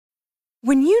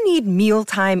When you need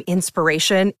mealtime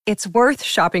inspiration, it's worth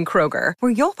shopping Kroger,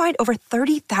 where you'll find over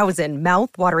 30,000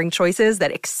 mouth-watering choices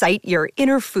that excite your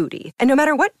inner foodie. And no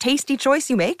matter what tasty choice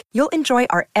you make, you'll enjoy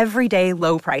our everyday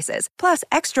low prices, plus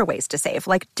extra ways to save,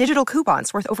 like digital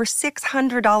coupons worth over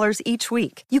 $600 each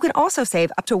week. You can also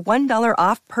save up to $1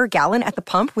 off per gallon at the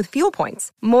pump with fuel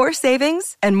points. More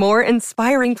savings and more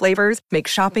inspiring flavors make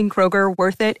shopping Kroger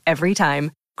worth it every time.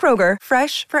 Kroger,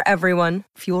 fresh for everyone.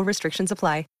 Fuel restrictions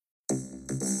apply.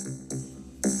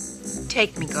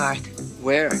 Take me, Garth.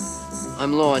 Where?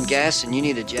 I'm low on gas and you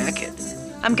need a jacket.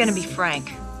 I'm gonna be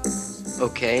Frank.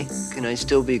 Okay, can I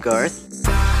still be Garth?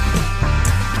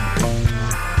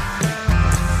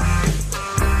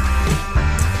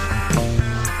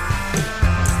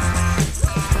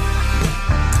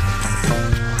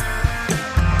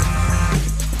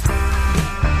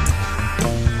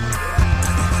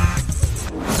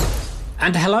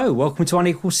 And hello, welcome to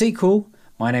Unequal Sequel.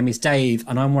 My name is Dave,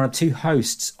 and I'm one of two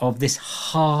hosts of this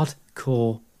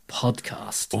hardcore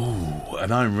podcast. Oh,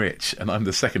 and I'm Rich, and I'm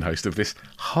the second host of this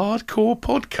hardcore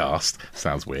podcast.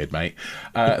 Sounds weird, mate.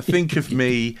 Think of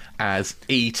me as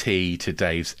E.T. to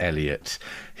Dave's Elliot.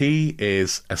 He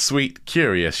is a sweet,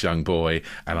 curious young boy,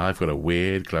 and I've got a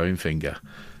weird glowing finger.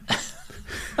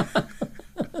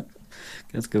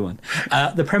 That's a good one.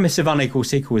 The premise of Unequal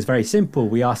Sequel is very simple.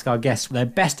 We ask our guests their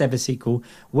best ever sequel,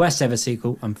 worst ever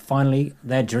sequel, and finally,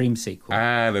 their dream sequel.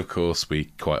 And, of course, we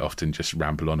quite often just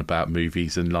ramble on about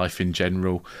movies and life in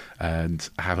general and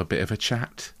have a bit of a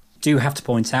chat. Do have to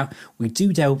point out, we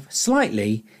do delve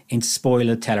slightly into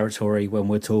spoiler territory when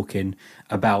we're talking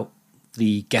about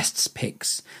the guests'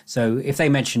 picks. So if they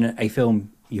mention a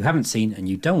film you haven't seen and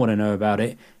you don't want to know about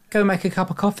it, go make a cup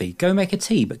of coffee, go make a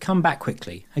tea, but come back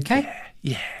quickly, okay?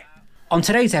 Yeah. On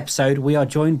today's episode, we are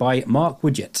joined by Mark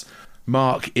Woodyatt.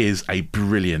 Mark is a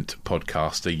brilliant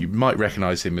podcaster. You might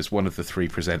recognise him as one of the three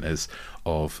presenters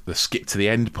of the Skip to the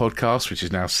End podcast, which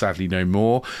is now sadly no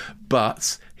more.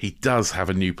 But he does have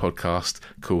a new podcast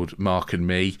called Mark and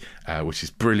Me, which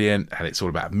is brilliant. And it's all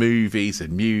about movies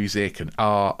and music and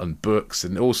art and books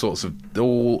and all sorts of,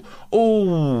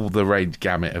 all the range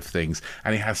gamut of things.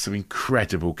 And he has some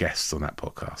incredible guests on that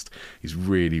podcast. He's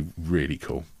really, really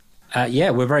cool.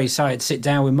 We're very excited to sit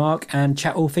down with Mark and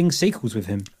chat all things sequels with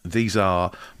him. These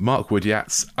are Mark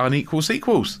Woodyatt's Unequal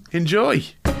Sequels. Enjoy!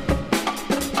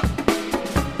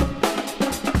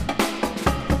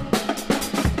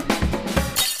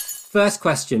 First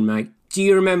question, mate. Do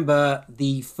you remember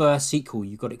the first sequel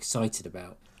you got excited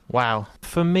about? Wow.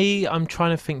 For me, I'm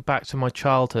trying to think back to my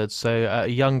childhood. So at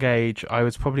a young age, I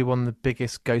was probably one of the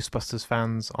biggest Ghostbusters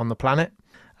fans on the planet.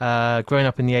 Growing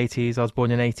up in the 80s, I was born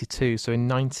in 82, so in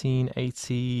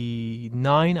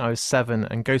 1989 I was 7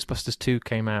 and Ghostbusters 2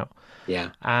 came out. Yeah.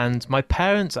 And my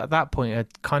parents at that point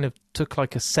had kind of took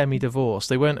like a semi-divorce.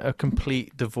 They weren't a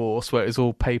complete divorce where it was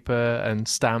all paper and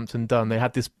stamped and done. They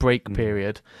had this break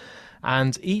period.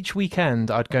 And each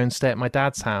weekend I'd go and stay at my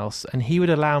dad's house and he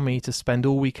would allow me to spend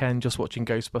all weekend just watching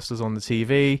Ghostbusters on the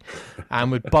TV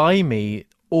and would buy me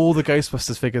all the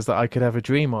Ghostbusters figures that I could ever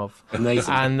dream of.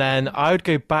 Amazing. And then I would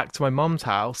go back to my mum's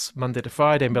house Monday to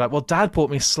Friday and be like, well, Dad bought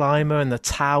me Slimer and the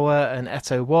Tower and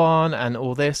Eto One and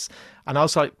all this. And I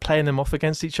was like playing them off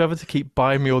against each other to keep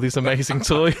buying me all these amazing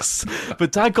toys.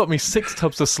 But Dad got me 6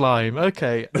 tubs of slime.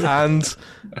 Okay. And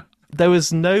there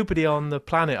was nobody on the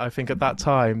planet, I think, at that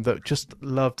time that just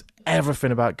loved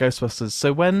everything about Ghostbusters.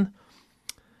 So when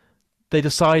they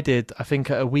decided, I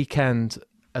think at a weekend,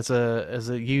 as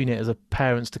a unit, as a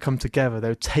parents, to come together, they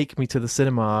would take me to the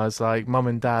cinema as like mum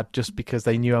and dad, just because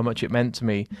they knew how much it meant to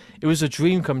me. It was a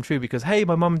dream come true because, hey,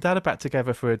 my mum and dad are back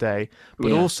together for a day,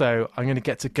 but also I'm going to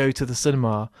get to go to the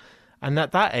cinema. And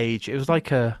at that age, it was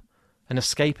like an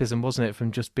escapism, wasn't it,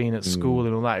 from just being at school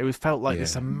and all that. It felt like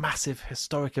this a massive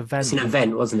historic event. It's an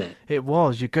event, wasn't it? It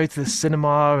was. You go to the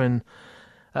cinema and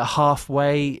at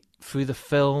halfway through the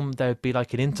film there would be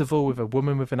like an interval with a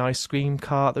woman with an ice cream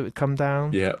cart that would come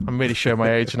down. Yeah, I'm really showing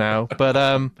my age now, but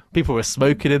people were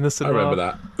smoking in the cinema. I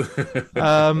remember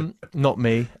that. Not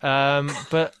me,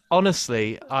 but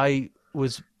honestly I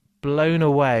was blown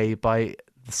away by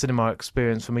the cinema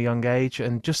experience from a young age,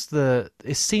 and just it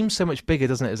seems so much bigger,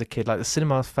 doesn't it, as a kid? Like the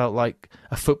cinema felt like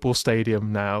a football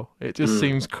stadium now. It just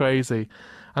seems crazy.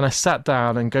 And I sat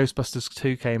down and Ghostbusters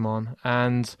 2 came on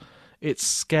and it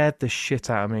scared the shit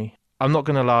out of me. I'm not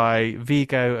going to lie,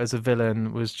 Vigo as a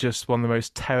villain was just one of the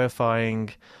most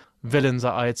terrifying villains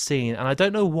that I had seen. And I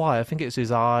don't know why. I think it was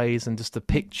his eyes and just the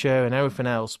picture and everything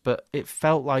else. But it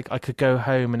felt like I could go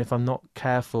home and if I'm not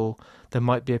careful, there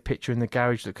might be a picture in the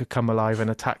garage that could come alive and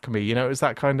attack me. You know, it was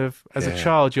that kind of, as a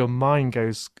child, your mind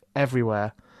goes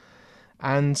everywhere.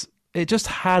 And it just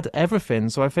had everything.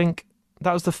 So I think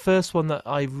that was the first one that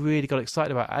I really got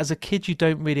excited about. As a kid, you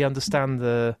don't really understand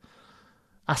the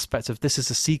aspect of this is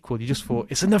a sequel. You just thought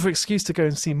it's another excuse to go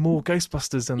and see more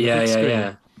Ghostbusters on the big screen.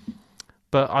 Yeah.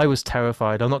 But I was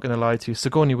terrified. I'm not going to lie to you.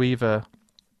 Sigourney Weaver,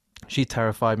 she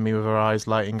terrified me with her eyes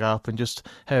lighting up, and just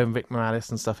her and Rick Moranis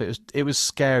and stuff. It was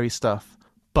scary stuff.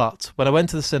 But when I went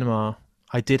to the cinema,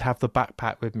 I did have the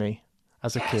backpack with me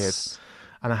as a kid.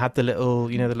 And I had the little,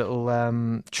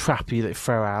 trappy that you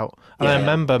throw out. And I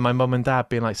remember my mum and dad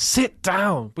being like, sit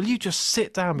down. Will you just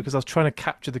sit down? Because I was trying to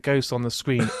capture the ghost on the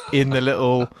screen in the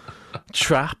little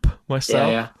trap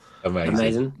myself. Yeah.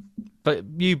 Amazing. But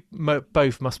you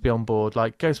both must be on board.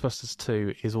 Like, Ghostbusters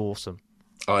 2 is awesome.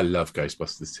 I love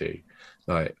Ghostbusters 2.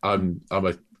 Like, I'm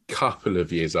a couple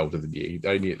of years older than you,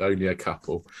 only a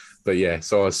couple. But yeah,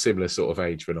 so I was similar sort of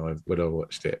age when I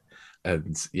watched it.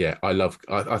 And yeah,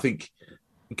 I think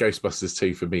Ghostbusters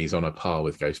 2 for me is on a par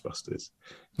with Ghostbusters.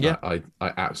 Yeah. I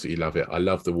absolutely love it. I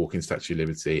love the walking Statue of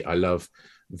Liberty. I love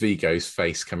Vigo's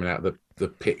face coming out of the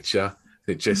picture.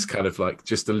 It just kind of like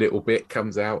just a little bit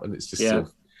comes out, and it's just sort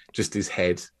of just his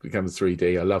head becomes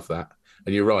 3D. I love that.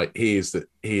 And you're right, he is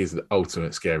the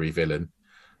ultimate scary villain.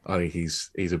 I think he's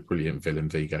a brilliant villain,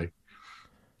 Vigo.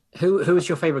 Who was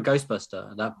your favourite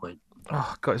Ghostbuster at that point?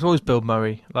 Oh God, it's always Bill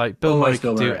Murray. Like Bill Murray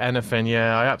Bill can do Murray. anything.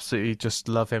 Yeah, I absolutely just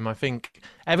love him. I think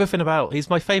everything about he's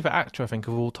my favourite actor. I think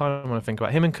of all time when I think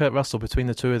about him and Kurt Russell, between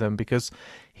the two of them, because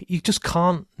you just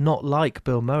can't not like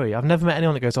Bill Murray. I've never met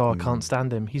anyone that goes, "Oh, I can't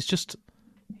stand him." He's just,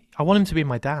 I want him to be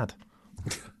my dad.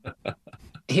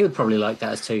 He would probably like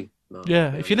that as too. Mark.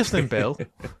 Yeah, if you're listening, Bill,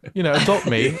 adopt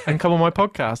me and come on my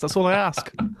podcast. That's all I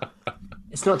ask.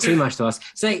 It's not too much to ask.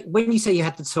 So when you say you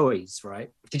had the toys,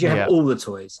 right? Did you have all the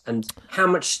toys? And how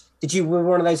much were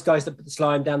one of those guys that put the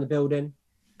slime down the building?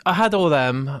 I had all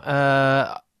them.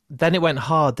 Then it went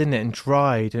hard, didn't it? And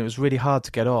dried, and it was really hard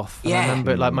to get off. And I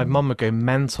remember, like, my mum would go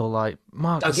mental, like,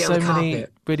 Mark, there's so many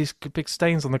really big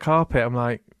stains on the carpet. I'm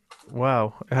like,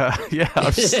 wow,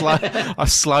 I've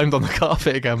slimed on the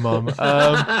carpet again, Mum.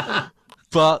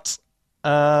 But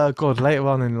God, later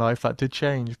on in life that did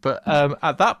change. But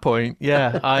at that point,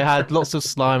 I had lots of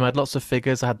slime, I had lots of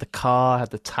figures, I had the car, I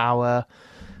had the tower.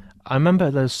 I remember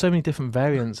there was so many different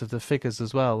variants of the figures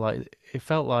as well. Like, it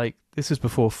felt like this was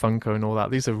before Funko and all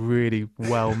that. These are really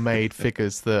well-made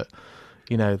figures that,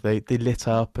 they lit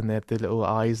up, and they had the little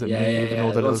eyes that move and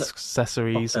all the little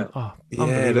accessories. And,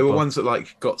 there were ones that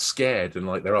like got scared and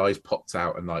like their eyes popped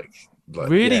out and like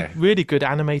really good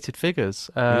animated figures.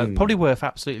 Probably worth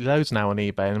absolutely loads now on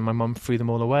eBay, and my mum threw them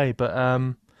all away. But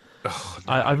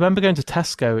I remember going to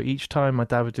Tesco each time my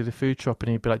dad would do the food shop,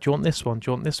 and he'd be like, "Do you want this one?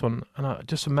 Do you want this one?" And I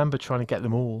just remember trying to get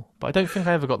them all, but I don't think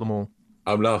I ever got them all.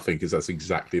 I'm laughing because that's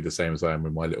exactly the same as I am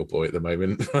with my little boy at the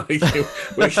moment.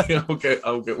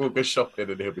 We'll go shopping,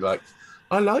 and he'll be like,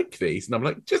 "I like these," and I'm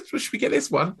like, "Should we get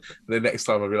this one?" And the next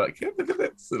time I'll be like, "Yeah, look at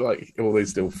this!" So, like, all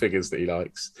these little figures that he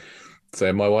likes.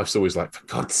 So my wife's always like, "For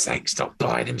God's sake, stop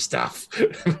buying him stuff."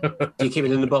 Do you keep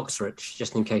it in the box, Rich,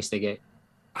 just in case they get?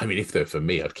 I mean, if they're for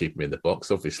me, I'd keep them in the box,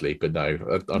 obviously. But no,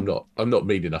 I'm not. I'm not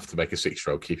mean enough to make a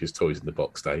 6-year-old keep his toys in the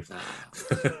box, Dave.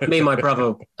 Me and my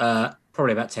brother,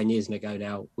 probably about 10 years ago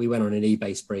now, we went on an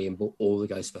eBay spree and bought all the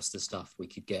Ghostbusters stuff we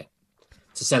could get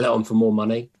to sell it on for more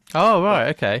money. Oh, right,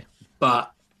 okay.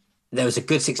 But there was a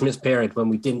good 6 months period when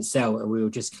we didn't sell and we were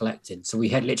just collecting. So we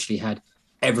had literally had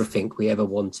everything we ever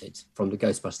wanted from the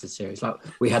Ghostbusters series. Like,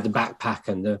 we had the backpack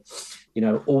and the,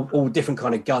 all different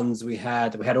kind of guns we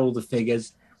had. We had all the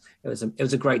figures. It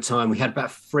was a great time. We had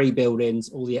about 3 buildings,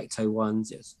 all the Ecto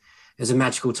ones. It was a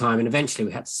magical time. And eventually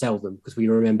we had to sell them because we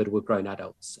remembered we were grown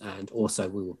adults and also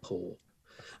we were poor.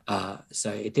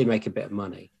 So it did make a bit of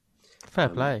money. Fair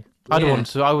play.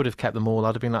 I would have kept them all.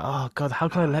 I'd have been like, oh God, how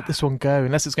can I let this one go?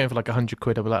 Unless it's going for like 100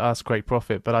 quid, I'd be like, oh, that's great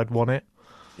profit, but I'd want it.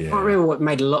 Yeah. I remember what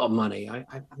made a lot of money. I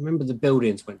remember the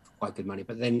buildings went for quite good money,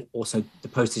 but then also the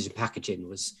postage and packaging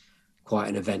was quite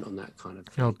an event on that kind of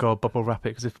thing. Oh God, bubble wrap it,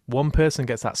 because if one person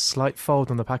gets that slight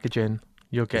fold on the packaging,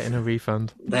 you're getting a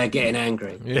refund. They're getting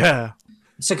angry. Yeah.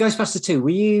 So Ghostbusters 2, were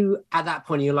you at that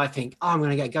point in your life think, I'm going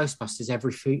to get Ghostbusters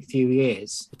every few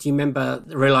years? Do you remember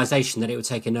the realisation that it would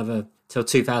take another till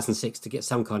 2006 to get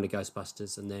some kind of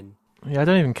Ghostbusters and then... Yeah, I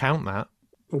don't even count that.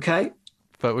 Okay.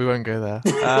 But we won't go there.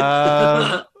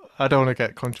 I don't want to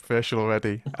get controversial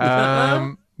already.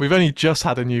 We've only just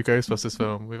had a new Ghostbusters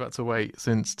film. We've had to wait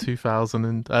since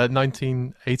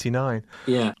 1989.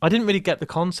 Yeah. I didn't really get the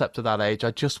concept at that age. I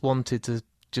just wanted to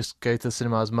just go to the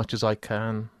cinema as much as I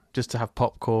can, just to have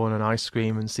popcorn and ice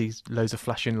cream and see loads of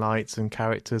flashing lights and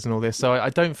characters and all this. So I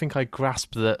don't think I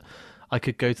grasped that I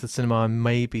could go to the cinema and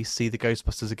maybe see the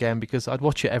Ghostbusters again, because I'd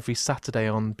watch it every Saturday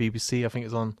on BBC. I think it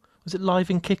was on, was it Live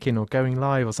and Kicking or Going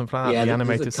Live or something like that, the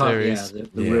animated series. Yeah,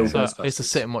 the real So I Ghostbusters. used to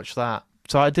sit and watch that.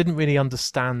 So I didn't really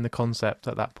understand the concept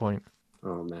at that point.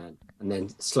 Oh man! And then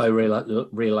slow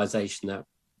realization that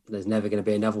there's never going to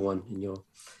be another one in your.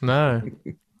 No.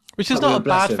 Which is Probably not a a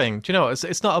blessing. bad thing. Do you know what?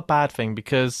 It's not a bad thing,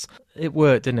 because it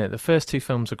worked, didn't it? The first two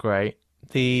films are great.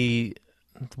 The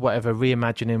whatever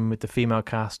reimagining with the female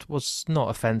cast was not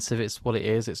offensive. It's what it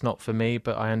is. It's not for me,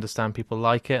 but I understand people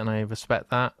like it and I respect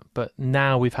that. But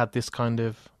now we've had this kind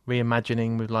of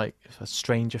reimagining with like a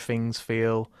Stranger Things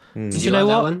feel. Did You like know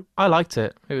that what? one? I liked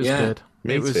it. It was Yeah. good.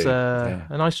 Me It was too. a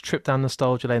nice trip down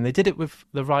nostalgia lane. They did it with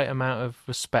the right amount of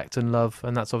respect and love,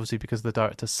 and that's obviously because of the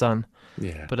director's son.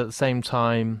 Yeah. But at the same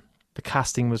time, the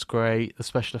casting was great, the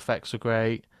special effects were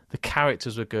great, the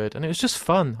characters were good, and it was just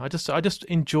fun. I just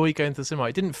enjoy going to the cinema.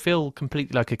 It didn't feel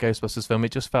completely like a Ghostbusters film.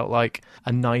 It just felt like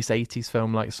a nice 80s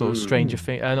film, like sort of Stranger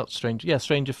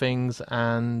Things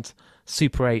and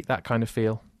Super 8, that kind of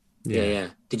feel. Yeah.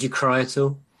 Did you cry at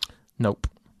all? Nope.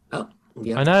 Oh,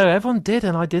 yeah. I know, everyone did,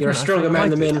 and I didn't. You're a stronger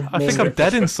man than me. I think I'm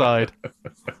dead inside.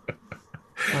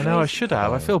 I know, I should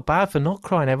have. I feel bad for not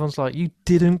crying. Everyone's like, you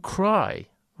didn't cry.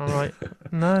 I'm like,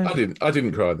 no. I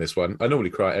didn't cry on this one. I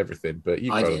normally cry at everything, but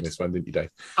you I cried on did. this one, didn't you,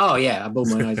 Dave? Oh yeah, I bawled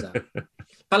my eyes out.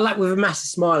 But like with a massive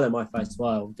smile on my face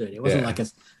while doing it. It wasn't Yeah. like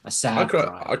a sad I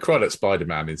cry. cried at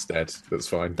Spider-Man instead. That's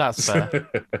fine. That's fair.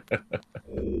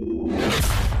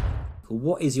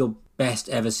 What is your best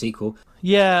ever sequel?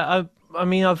 Yeah, I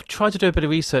mean, I've tried to do a bit of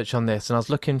research on this, and I was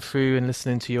looking through and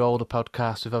listening to your older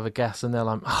podcasts with other guests, and they're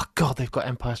like, oh, God, they've got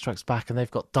Empire Strikes Back, and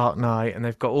they've got Dark Knight, and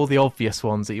they've got all the obvious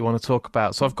ones that you want to talk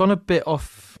about. So I've gone a bit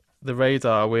off the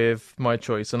radar with my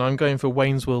choice, and I'm going for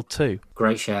Wayne's World 2.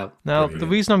 Great shout. Now, the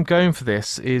reason I'm going for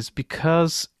this is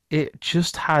because it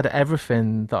just had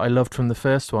everything that I loved from the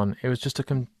first one. It was just a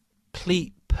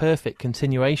complete, perfect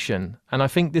continuation. And I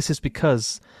think this is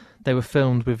because they were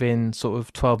filmed within sort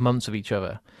of 12 months of each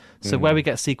other. So where we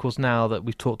get sequels now that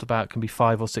we've talked about can be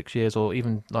 5 or 6 years, or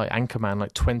even like Anchorman,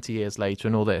 like 20 years later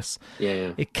and all this.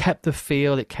 Yeah. It kept the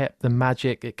feel, it kept the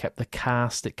magic, it kept the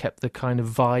cast, it kept the kind of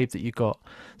vibe that you got.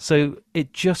 So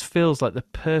it just feels like the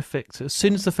perfect, as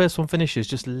soon as the first one finishes,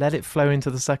 just let it flow into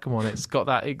the second one. It's got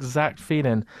that exact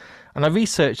feeling. And I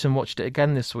researched and watched it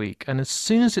again this week, and as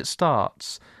soon as it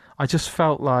starts, I just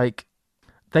felt like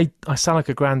I sound like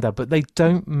a granddad, but they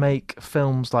don't make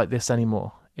films like this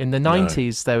anymore. In the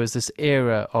 90s, there was this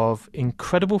era of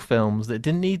incredible films that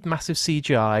didn't need massive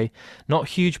CGI, not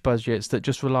huge budgets, that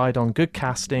just relied on good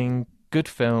casting, good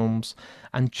films,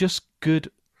 and just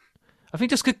good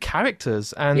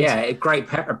characters. And Yeah, a great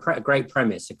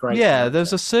premise. A great yeah, character.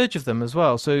 there's a surge of them as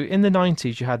well. So in the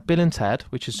 90s, you had Bill and Ted,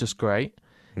 which is just great.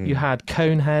 You had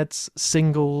Coneheads,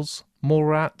 Singles,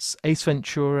 Mallrats, Ace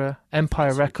Ventura,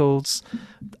 Empire Records.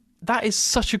 That is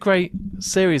such a great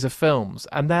series of films,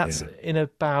 and that's in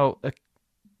about,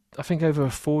 I think, over a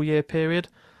 4-year period.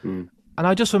 And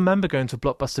I just remember going to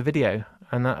Blockbuster Video,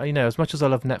 and as much as I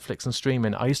love Netflix and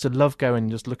streaming, I used to love going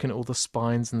and just looking at all the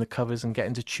spines and the covers and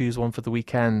getting to choose one for the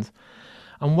weekend.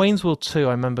 And Wayne's World 2,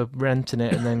 I remember renting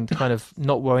it and then kind of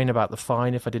not worrying about the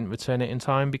fine if I didn't return it in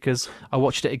time, because I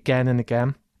watched it again and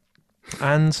again.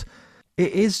 And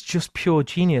it is just pure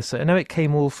genius. I know it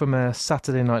came all from a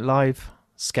Saturday Night Live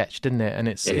sketch, didn't it? And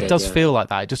it does feel like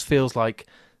that. It just feels like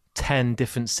 10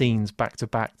 different scenes back to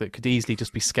back that could easily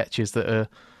just be sketches that are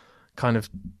kind of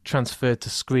transferred to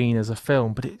screen as a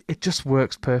film, but it just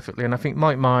works perfectly. And I think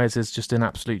Mike Myers is just an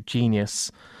absolute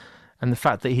genius, and the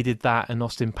fact that he did that and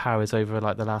Austin Powers over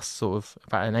like the last sort of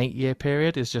about an 8-year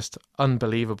period is just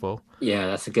unbelievable. Yeah,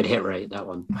 that's a good hit rate, that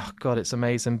one. Oh God, it's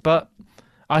amazing. But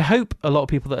I hope a lot of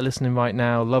people that are listening right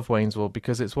now love Wayne's World,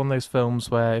 because it's one of those films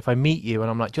where if I meet you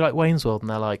and I'm like, do you like Wayne's World? And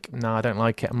they're like, no, I don't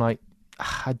like it. I'm like,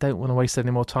 I don't want to waste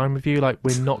any more time with you. Like,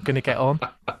 we're not going to get on.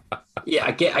 Yeah,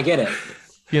 I get it.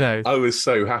 I was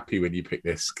so happy when you picked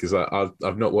this, because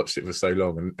I've not watched it for so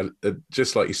long, and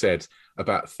just like you said,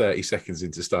 about 30 seconds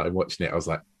into starting watching it, I was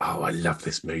like, oh, I love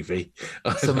this movie.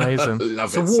 It's amazing. I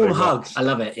love It's a it warm so hug. much. I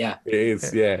love it. Yeah. It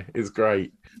is, yeah, it's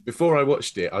great. Before I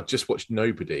watched it, I just watched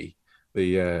Nobody,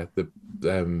 the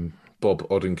Bob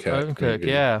Odenkirk movie.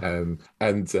 Yeah.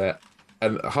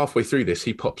 And halfway through this,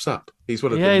 he pops up. He's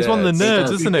one of the he's one of the nerds,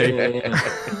 does. isn't he? Yeah.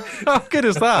 How good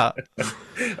is that?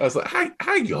 I was like,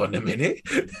 hang on a minute.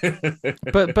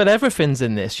 But everything's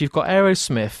in this. You've got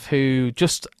Aerosmith, who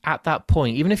just at that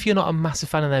point, even if you're not a massive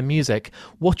fan of their music,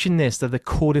 watching this, they're the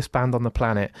coolest band on the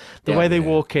planet. The way they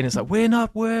walk in, it's like, we're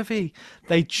not worthy.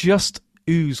 They just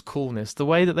ooze coolness. The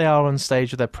way that they are on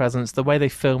stage with their presence, the way they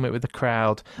film it with the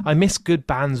crowd. I miss good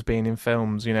bands being in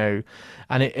films, you know,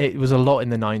 and it was a lot in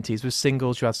the 90s. With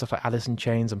singles, you had stuff like Alice in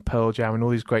Chains and Pearl Jam and all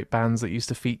these great bands that used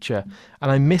to feature.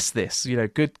 And I miss this, you know,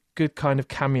 good kind of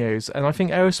cameos. And I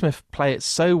think Aerosmith play it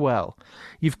so well.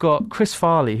 You've got Chris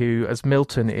Farley, who as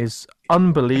Milton is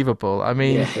unbelievable. I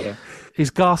mean, his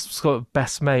Gasp's got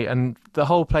best mate, and the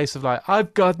whole place of like,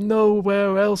 I've got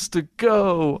nowhere else to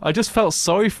go. I just felt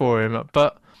sorry for him,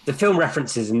 but the film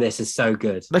references in this is so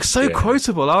good. They're so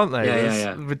quotable, aren't they?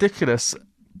 Yeah. Ridiculous.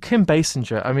 Kim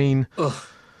Basinger, I mean,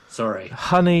 sorry,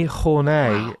 Honey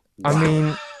Hornet. Wow. I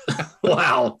mean,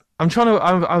 wow. I'm trying to.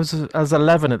 I was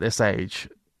 11 at this age.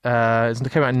 It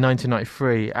came out in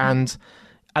 1993, and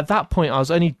at that point, I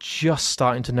was only just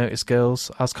starting to notice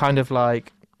girls. I was kind of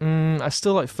like, I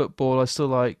still like football. I still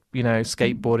like, you know,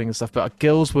 skateboarding and stuff. But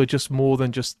girls were just more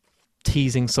than just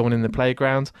teasing someone in the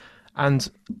playground. And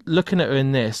looking at her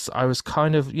in this, I was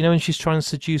kind of, you know, when she's trying to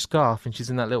seduce Garth and she's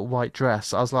in that little white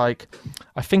dress, I was like,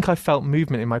 I think I felt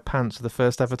movement in my pants for the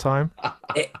first ever time.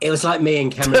 It was like me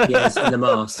and Cameron Diaz in The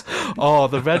Mask. Oh,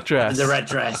 the red dress. The red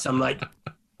dress. I'm like,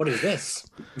 what is this?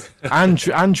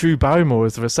 Andrew Barrymore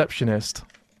is the receptionist.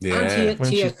 Yeah. And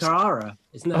Tia Carrara,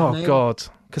 isn't that her name? God.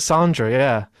 Cassandra,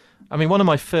 yeah. I mean, one of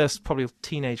my first probably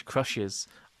teenage crushes.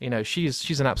 You know,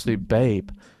 she's an absolute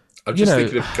babe. I'm just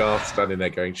thinking of Garth standing there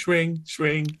going, swing,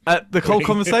 swing. The whole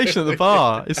conversation at the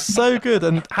bar is so good.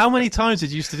 And how many times did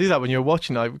you used to do that when you were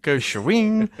watching? I would go,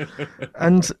 swing.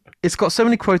 And it's got so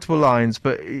many quotable lines,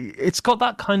 but it's got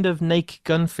that kind of Naked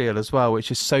Gun feel as well, which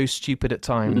is so stupid at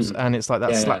times. And it's like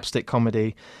that slapstick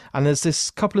comedy. And there's this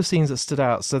couple of scenes that stood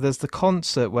out. So there's the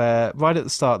concert where right at the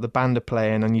start, the band are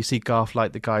playing and you see Garth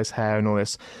light the guy's hair and all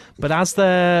this. But as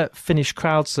they're finished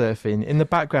crowd surfing, in the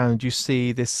background, you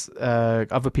see this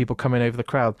other people coming over the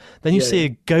crowd. Then you see a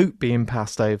goat being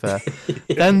passed over.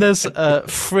 Then there's a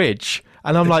fridge.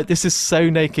 And I'm like, this is so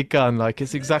Naked Gun. Like,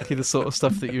 it's exactly the sort of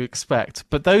stuff that you expect.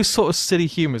 But those sort of silly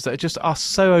humours that are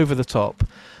so over the top.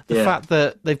 The fact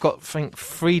that they've got, I think,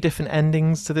 3 different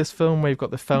endings to this film, where you've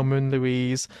got the Thelma and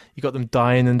Louise, you've got them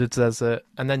dying in the desert,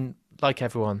 and then, like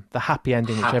everyone, the happy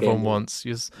ending, which everyone wants,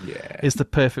 is the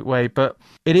perfect way. But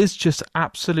it is just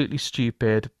absolutely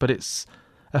stupid, but it's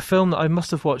a film that I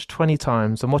must have watched 20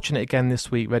 times. I'm watching it again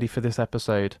this week, ready for this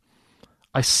episode.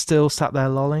 I still sat there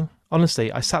lolling.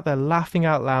 Honestly, I sat there laughing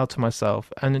out loud to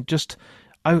myself, and it just,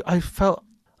 I felt,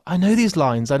 I know these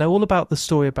lines. I know all about the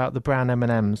story about the brown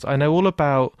M&Ms. I know all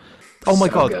about, oh my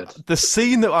God, good. The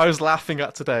scene that I was laughing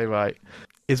at today, right,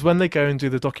 is when they go and do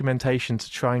the documentation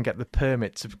to try and get the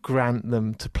permit to grant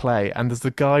them to play, and there's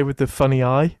the guy with the funny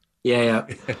eye. Yeah.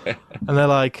 And they're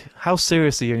like, how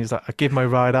serious are you? And he's like, I give my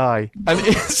right eye. And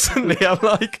instantly I'm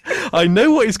like, I know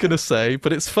what he's going to say,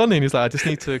 but it's funny. And he's like, I just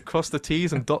need to cross the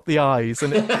T's and dot the I's.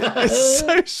 And it's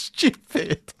so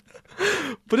stupid.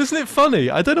 But isn't it funny?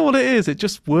 I don't know what it is. It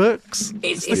just works.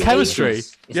 It's the chemistry.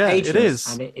 It is.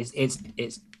 And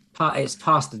it's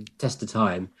past the test of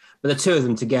time. But the two of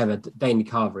them together, Dana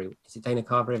Carvey. Is it Dana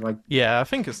Carvey? I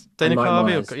think it's Dana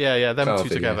Carvey. Yeah, them Carvey, two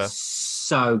together.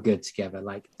 So good together.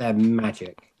 Like, they're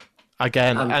magic.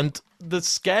 Again, and the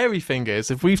scary thing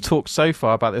is, if we've talked so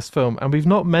far about this film and we've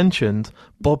not mentioned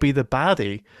Bobby the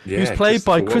Baddie, who's played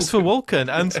by Christopher Walken,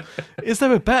 and is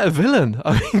there a better villain?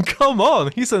 I mean, come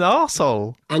on, he's an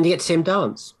arsehole. And you get to see him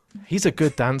dance. He's a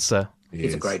good dancer.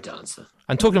 He's a great dancer.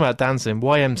 And talking about dancing,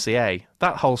 YMCA,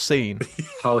 that whole scene.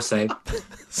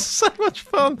 So much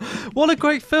fun. What a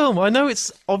great film. I know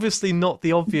it's obviously not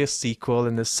the obvious sequel,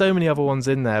 and there's so many other ones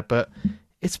in there, but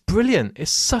it's brilliant.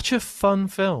 It's such a fun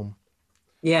film.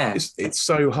 Yeah. It's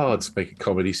so hard to make a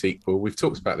comedy sequel. We've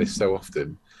talked about this so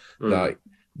often. Like,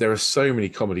 there are so many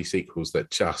comedy sequels that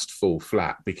just fall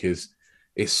flat because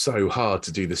it's so hard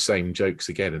to do the same jokes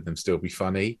again and them still be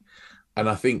funny. And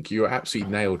I think you're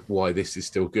absolutely nailed why this is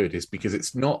still good is because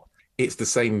it's the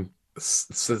same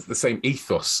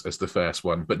ethos as the first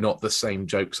one, but not the same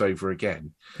jokes over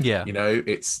again. Yeah. You know,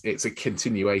 it's a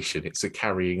continuation. It's a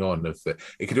carrying on of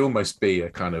it could almost be a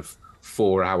kind of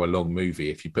 4-hour long movie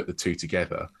if you put the two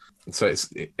together. So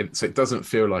it doesn't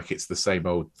feel like it's the same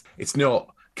old, it's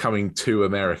not Coming to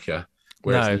America,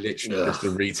 where it's literally just a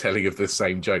retelling of the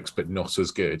same jokes, but not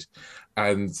as good.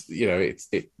 And you know,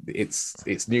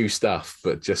 it's new stuff,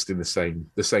 but just in the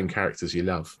same characters you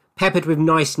love, peppered with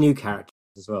nice new characters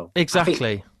as well.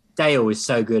 Exactly. Dale is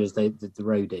so good as the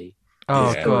roadie.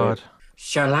 Oh God,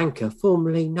 Sri Lanka,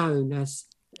 formerly known as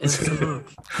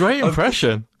great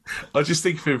impression. I just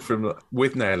think of him from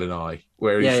With Nail and I,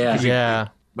 where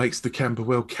makes the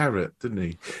Camberwell carrot, didn't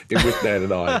he? In With Nan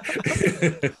and I.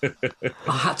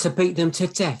 I had to beat them to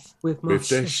death with my With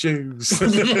their shoes.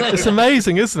 It's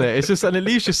amazing, isn't it? It's just, and it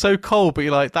leaves you so cold, but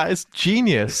you're like, that is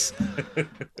genius.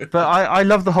 But I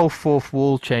love the whole fourth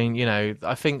wall chain. You know,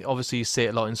 I think obviously you see it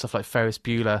a lot in stuff like Ferris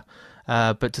Bueller,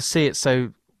 but to see it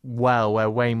so well, where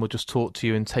Wayne will just talk to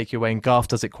you and take you away, and Garth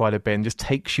does it quite a bit and just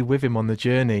takes you with him on the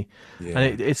journey. Yeah.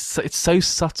 And it's so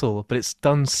subtle, but it's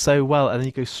done so well. And then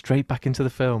you go straight back into the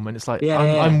film, and it's like,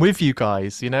 I'm with you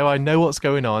guys. You know, I know what's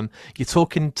going on. You're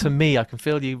talking to me. I can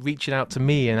feel you reaching out to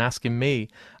me and asking me,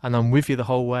 and I'm with you the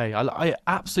whole way. I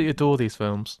absolutely adore these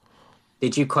films.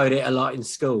 Did you quote it a lot in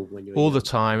school when you were All young? the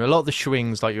time. A lot of the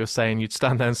swings, like you were saying, you'd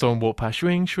stand there and someone walk past,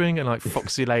 swing, swing, and like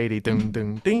Foxy Lady, ding,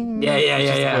 ding, ding. Yeah.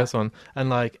 The first one.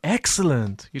 And like,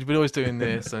 excellent. You'd be always doing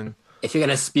this, and If you're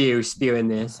going to spew in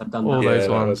this. I've done all that. those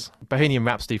that ones. Bohemian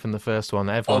Rhapsody from the first one.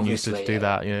 Everyone Obviously, used to do yeah.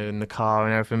 that, you know, in the car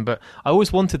and everything. But I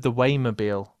always wanted the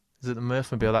Waymobile. Is it the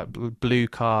Murphmobile? That blue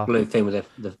car. Blue thing with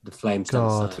the flames down the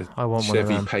God, side. I want one of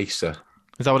Chevy them. Pacer.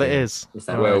 Is that what it is? Is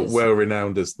that what it is? Well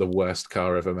renowned as the worst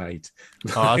car ever made.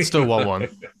 Oh, I'd still want one.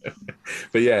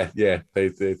 But yeah, they're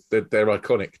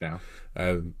iconic now.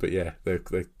 But yeah,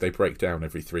 they break down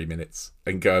every 3 minutes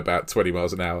and go about 20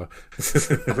 miles an hour.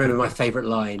 I remember my favourite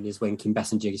line is when Kim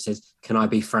Basinger says, "Can I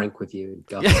be frank with you?" And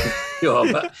Garth,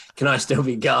 sure, but can I still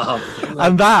be Garth?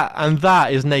 And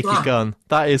that is Naked Gun.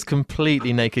 That is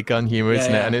completely Naked Gun humor,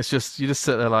 isn't it? Yeah. And it's just, you just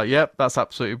sit there like, yep, that's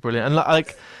absolutely brilliant. And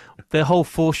like the whole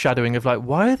foreshadowing of like,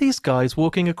 why are these guys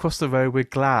walking across the road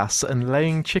with glass and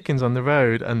laying chickens on the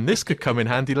road? And this could come in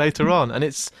handy later on. And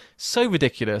it's so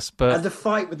ridiculous. But And the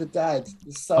fight with the dad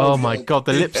is so oh my good. God,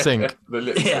 the lip sync. The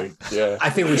lip sync, yeah.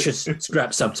 I think we should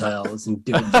scrap subtitles and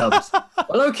do it dubs.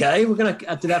 Well, okay, we're going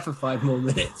to do that for 5 more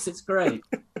minutes. It's great.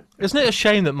 Isn't it a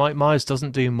shame that Mike Myers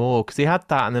doesn't do more? Because he had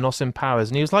that and then Austin Powers,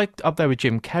 and he was like up there with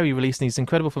Jim Carrey releasing these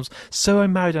incredible films. So I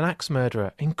Married an Axe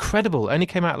Murderer. Incredible. Only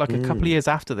came out like a couple of years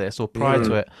after this or prior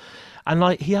to it. And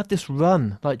like he had this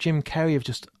run, like Jim Carrey, of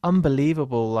just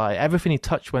unbelievable, like everything he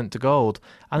touched went to gold.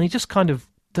 And he just kind of,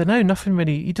 don't know, nothing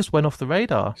really, he just went off the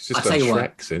radar. It's just I'll done tell you Shrek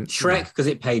what, since. Shrek, because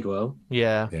it paid well.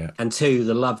 Yeah. Yeah. And 2,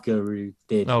 The Love Guru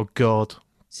did Oh God.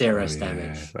 serious Yeah,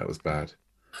 damage. that was bad.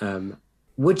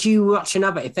 Would you watch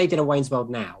another, if they did a Wayne's World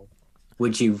now,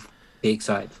 would you be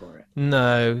excited for it?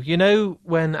 No. You know,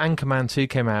 when Anchorman 2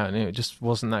 came out and it just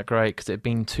wasn't that great because it had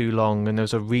been too long, and there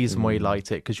was a reason why you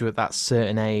liked it, because you were at that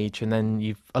certain age, and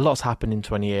then a lot's happened in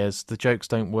 20 years. The jokes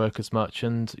don't work as much,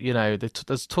 and, you know,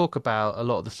 there's talk about a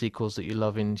lot of the sequels that you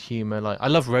love in humour. Like, I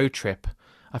love Road Trip.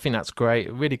 I think that's great.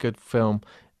 A really good film.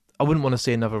 I wouldn't want to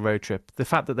see another Road Trip. The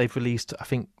fact that they've released, I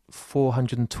think,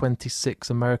 426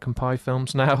 American Pie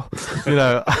films now, you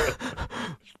know,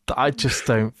 I just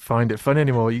don't find it fun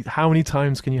anymore. How many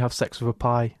times can you have sex with a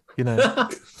pie? You know,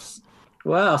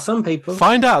 Well, some people.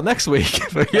 find out next week.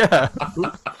 But yeah,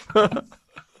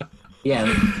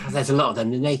 Yeah, there's a lot of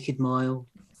them. The Naked Mile.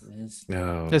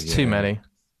 there's too many.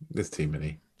 There's too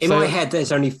many. In So- my head,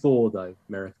 there's only 4 though.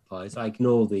 American Pies. I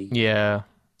ignore the Yeah,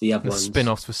 other the ones.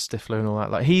 spin-offs with Stifler and all that.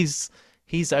 Like he's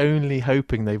only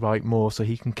hoping they write more so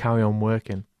he can carry on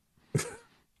working.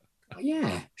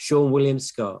 Yeah, Sean William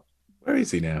Scott. Where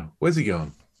is he now? Where's he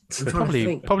gone? I'm trying to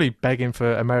think. Probably begging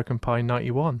for American Pie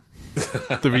 91,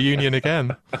 the reunion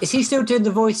again. Is he still doing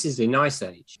the voices in Ice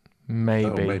Age? Maybe.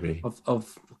 Oh, maybe.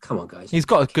 Of come on, guys. He's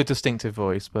got a good distinctive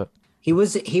voice, but He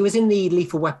was in the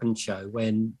Lethal Weapon show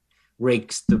when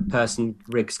Riggs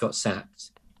got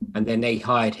sacked, and then they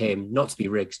hired him not to be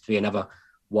Riggs, to be another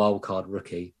wild card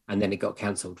rookie, and then it got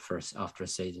cancelled for us after a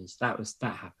season. So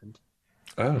that happened.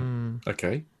 Oh,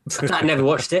 okay. I never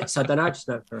watched it, so I don't know. I just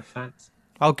know it for a fact.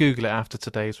 I'll Google it after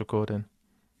today's recording.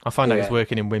 I'll find out Yeah. he's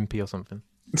working in Wimpy or something.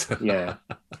 Yeah.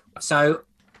 So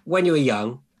when you were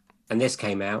young and this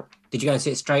came out, did you go and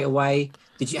see it straight away?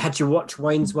 Had you watched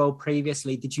Wayne's World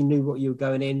previously? Did you know what you were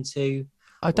going into?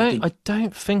 I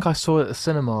don't think I saw it at the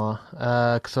cinema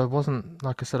because I wasn't,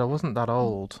 like I said, I wasn't that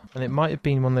old, and it might have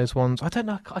been one of those ones. I don't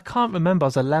know. I can't remember. I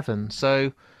was 11,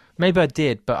 so maybe I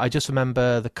did, but I just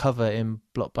remember the cover in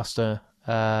Blockbuster.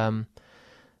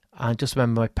 I just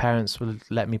remember my parents would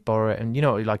let me borrow it, and you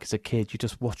know what, like as a kid, you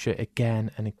just watch it again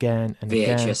and again and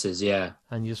again, VHSs, yeah.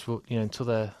 and you just until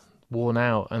they're worn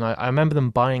out. And I remember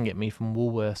them buying it me from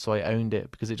Woolworths, so I owned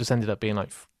it because it just ended up being like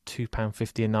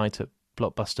 £2.50 a night at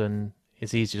Blockbuster, and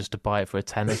it's easy just to buy it for a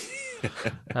tenner. We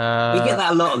get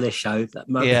that a lot on this show. That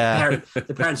Yeah.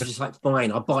 the parents are just like,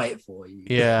 fine, I'll buy it for you.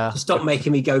 Yeah. Just stop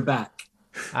making me go back.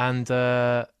 And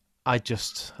I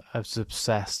was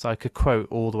obsessed. I could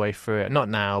quote all the way through it. Not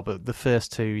now, but the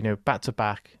first two, back to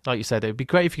back. Like you said, it'd be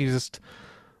great if you just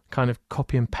kind of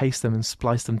copy and paste them and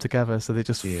splice them together so they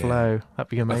just flow. That'd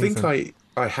be amazing. I think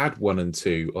I had 1 and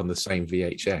 2 on the same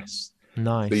VHS.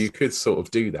 Nice. So you could sort of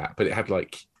do that, but it had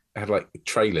like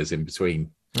trailers in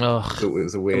between. Oh, So it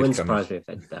was a weird. It wouldn't surprise me if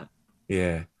they did that.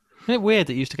 Yeah. Isn't it weird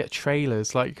that you used to get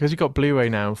trailers? Like, because you've got Blu-ray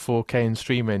now, 4K and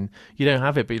streaming, you don't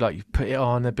have it, but you put it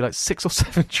on, there'd be like 6 or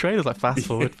 7 trailers, like fast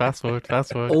forward, fast forward,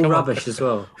 fast forward. All rubbish as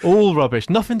well. All rubbish.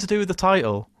 Nothing to do with the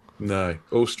title. No,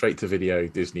 all straight to video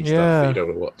Disney stuff Yeah. that you don't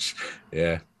want to watch.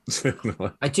 Yeah.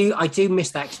 I do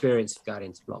miss that experience of going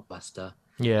into Blockbuster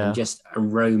Yeah. and just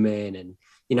roaming, and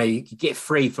you could get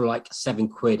free for like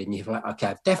 £7 and you're like, okay,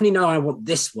 I definitely know I want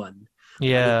this one. I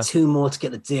Yeah. need 2 more to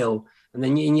get the deal. And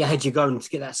then in your head, you're going to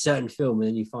get that certain film, and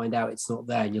then you find out it's not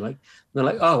there. And they're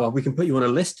like, oh, well, we can put you on a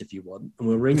list if you want, and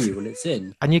we'll ring you when it's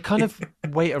in. And you kind of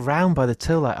wait around by the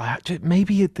till, like,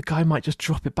 maybe the guy might just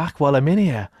drop it back while I'm in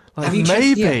here. Like, Have you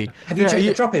maybe. checked, Have you checked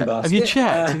the drop-in basket?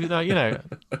 Have you checked?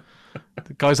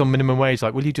 The guys on minimum wage,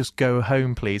 like, will you just go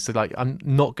home, please? So, like, I'm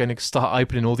not going to start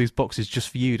opening all these boxes just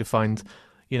for you to find,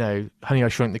 Honey, I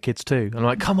Shrunk the Kids too. And I'm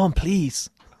like, come on, please.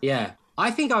 Yeah. I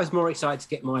think I was more excited to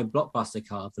get my Blockbuster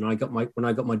card than when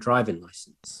I got my driving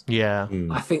license. Yeah.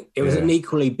 I think it was an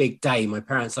equally big day. My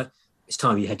parents like, it's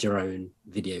time you had your own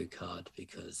video card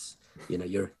because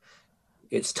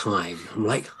it's time. I'm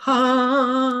like,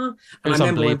 It was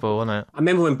unbelievable, wasn't it? I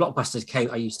remember when Blockbusters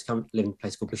came. I used to come live in a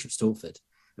place called Bishop Stortford.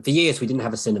 And for years we didn't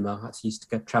have a cinema. I used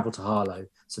to travel to Harlow,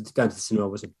 so to go to the cinema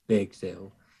was a big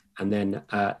deal. And then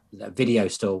the video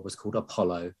store was called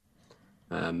Apollo.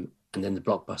 And then the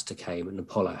Blockbuster came, and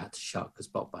Apollo had to shut because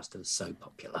Blockbuster was so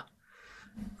popular.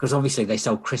 Because obviously they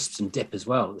sell crisps and dip as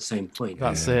well at the same point.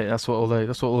 That's it. That's what all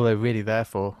they're really there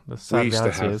for. The sad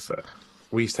reality is.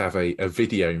 We used to have a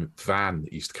video van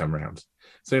that used to come around.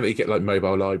 So you get like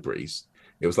mobile libraries.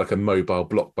 It was like a mobile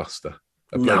Blockbuster.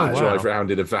 A bloke would drive around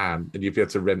in a van, and you'd be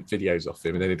able to rent videos off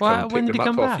him, and then he'd come and pick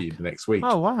them up off you the next week.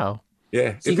 Oh wow!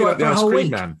 Yeah, So it'd be like the ice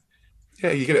cream man.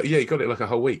 Yeah, you get it. Yeah, you got it like a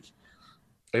whole week.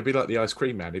 It'd be like the ice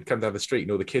cream man. He'd come down the street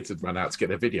and all the kids would run out to get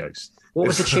their videos. What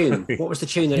was the tune? What was the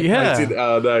tune that it Yeah. played?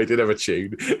 Oh no, he didn't have a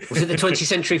tune. Was it the 20th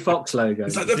Century Fox logo?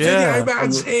 It's like the video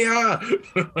man's here.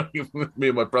 Me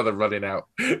and my brother running out.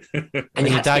 And you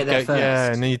had to get there first.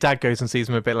 Yeah, and then your dad goes and sees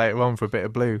him a bit later on for a bit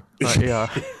of blue. Like, yeah.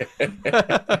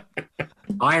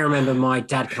 I remember my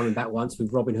dad coming back once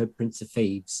with Robin Hood, Prince of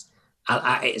Thieves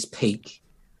at its peak.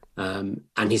 And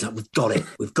he's like, we've got it.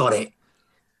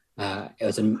 It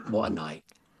was what a night.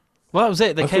 Well, that was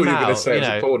it. They I came thought you were out. going to say it was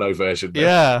a porno version. But...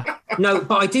 Yeah. No,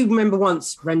 but I do remember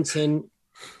once renting.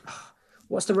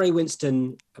 What's the Ray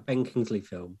Winston Ben Kingsley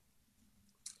film?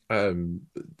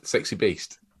 Sexy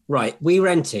Beast. Right, we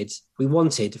wanted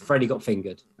Freddy Got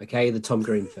Fingered, okay, the Tom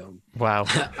Green film. Wow.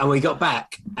 And we got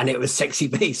back, and it was Sexy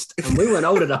Beast, and we weren't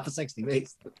old enough for Sexy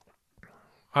Beast.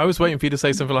 I was waiting for you to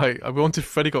say something like, "I wanted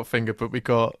Freddy Got Fingered, but we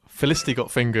got Felicity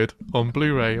Got Fingered on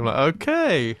Blu-ray." I'm like,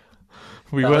 okay.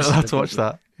 We weren't allowed to watch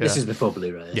that. Yeah. This is before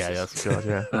Blu-ray. Yeah, that's good.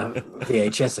 Yeah.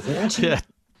 VHS, I think. Actually, Yeah.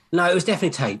 no, it was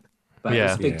definitely tape. But it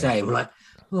was a big Yeah. day. And we're like,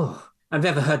 oh, I've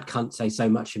never heard cunt say so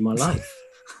much in my life.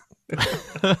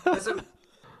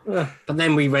 But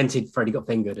then we rented Freddy Got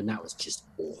Fingered, and that was just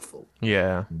awful.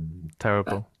 Yeah.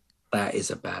 Terrible. That is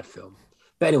a bad film.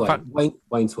 But anyway,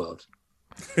 Wayne's World.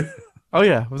 Oh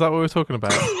yeah, was that what we were talking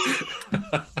about?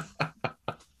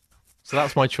 So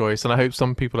that's my choice, and I hope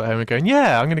some people at home are going,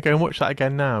 yeah, I'm going to go and watch that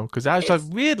again now. Because actually,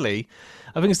 weirdly,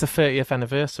 I think it's the 30th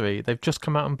anniversary. They've just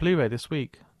come out on Blu-ray this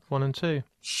week, 1 and 2.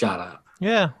 Shut up.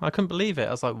 Yeah, I couldn't believe it.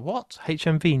 I was like, what?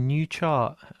 HMV, new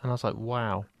chart. And I was like,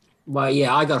 wow. Well,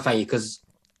 yeah, I got to thank you because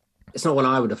it's not one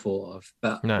I would have thought of.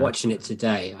 But No. watching it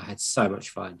today, I had so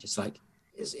much fun. Just like,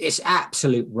 it's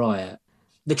absolute riot.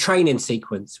 The training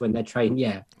sequence when they're training,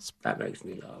 yeah, that makes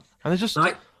me laugh. And they're just...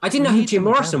 I didn't know who Jim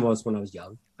Morrison was when I was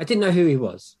young. I didn't know who he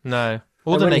was. No.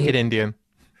 Or the when naked Indian.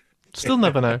 Still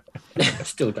never know.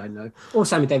 Still don't know. Or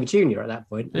Sammy David Jr. at that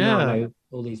point. Yeah. Now I know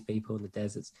all these people in the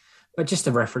deserts. But just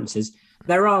the references.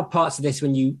 There are parts of this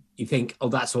when you think, oh,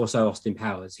 that's also Austin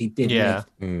Powers. He did Yeah.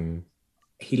 lift.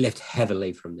 He lifted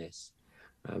heavily from this.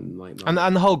 And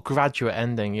the whole graduate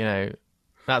ending, you know,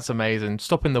 that's amazing.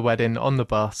 Stopping the wedding on the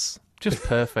bus. Just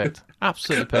perfect.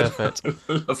 Absolutely perfect.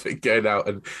 I love it going out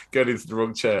and going into the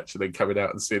wrong church and then coming out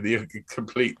and seeing the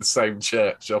complete the same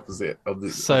church opposite on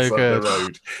the So side good. of the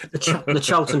road. The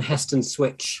Charlton Heston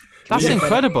switch. That's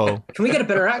incredible. Can we get a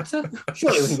better actor?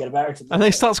 Surely we can get a better actor. And then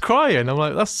he starts crying. I'm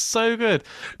like, that's so good.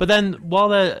 But then while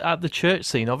they're at the church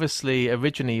scene, obviously,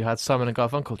 originally you had Simon and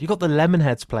Garfunkel. You got the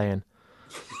Lemonheads playing.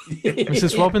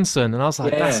 Mrs. Robinson. And I was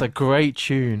like, Yeah. that's a great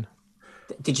tune.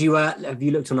 Did you have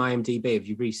you looked on IMDb? Have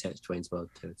you researched Wayne's World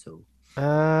 2 at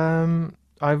all?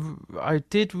 I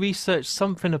did research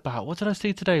something about, what did I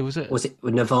see today? Was it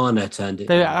Nirvana turned it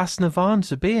they down? asked Nirvana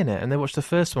to be in it, and they watched the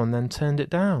first one, then turned it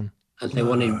down. And they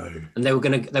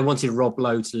wanted Rob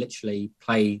Lowe to literally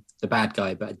play the bad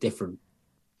guy, but a different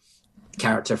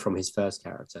character from his first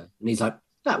character. And he's like,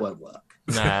 that won't work.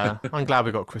 Nah, I'm glad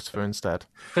we got Christopher instead.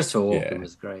 Christopher Walken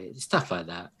was great. Stuff like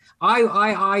that.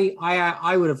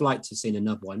 I would have liked to have seen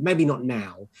another one. Maybe not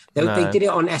now. They did it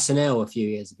on SNL a few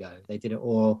years ago. They did it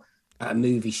or at a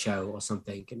movie show or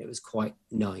something, and it was quite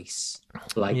nice.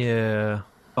 Like, yeah,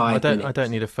 I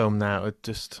don't need a film now. It'd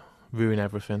just ruin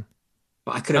everything.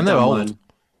 But I could have done one.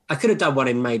 I could have done one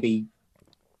in maybe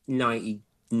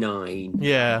 99.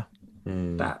 Yeah.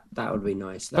 That would be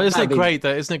nice. But isn't it great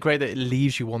that it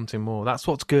leaves you wanting more? That's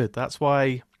what's good. That's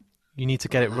why you need to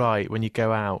get it right when you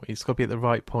go out. It's got to be at the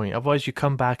right point. Otherwise, you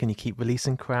come back and you keep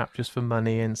releasing crap just for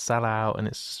money and sell out, and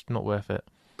it's not worth it.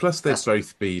 Plus, they'd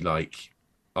both be like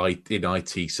in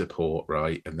IT support,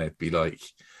 right? And they'd be like,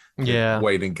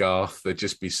 Wayne and Garth. They'd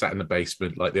just be sat in the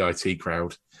basement like the IT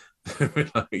crowd.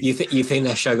 Like, you think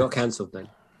their show got cancelled then?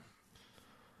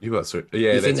 You what? Sorry?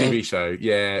 Yeah, their TV show.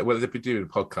 Yeah, well, they'd be doing a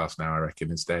podcast now, I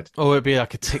reckon, instead. Or it'd be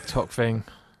like a TikTok thing.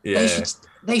 Yeah,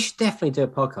 they should definitely do a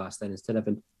podcast then instead of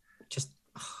just.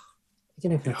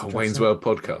 Wayne's World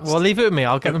podcast. Well, leave it with me.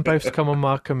 I'll get them both to come on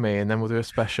Mark and Me, and then we'll do a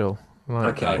special.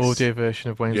 Like, audio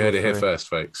version of Wayne's World. You heard it here first,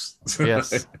 folks.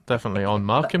 Yes, definitely on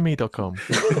markandme.com.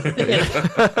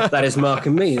 That is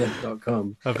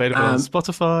markandme.com. Available on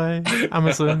Spotify,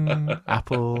 Amazon,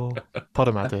 Apple,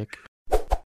 Podomatic.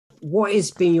 What has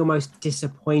been your most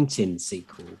disappointing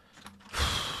sequel?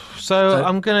 So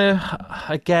I'm gonna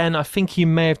again. I think you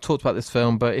may have talked about this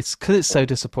film, but it's because it's so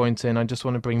disappointing. I just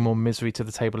want to bring more misery to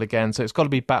the table again. So it's got to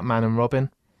be Batman and Robin.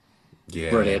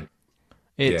 Yeah, brilliant.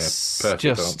 It's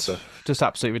answer. just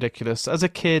absolutely ridiculous. As a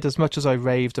kid, as much as I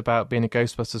raved about being a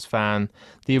Ghostbusters fan,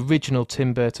 the original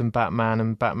Tim Burton Batman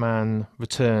and Batman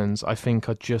Returns, I think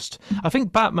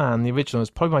Batman, the original,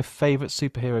 is probably my favourite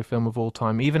superhero film of all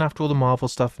time. Even after all the Marvel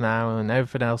stuff now and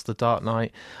everything else, The Dark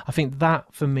Knight, I think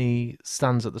that for me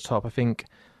stands at the top. I think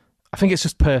it's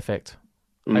just perfect.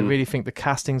 I really think the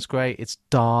casting's great. It's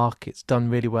dark. It's done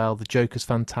really well. The Joker's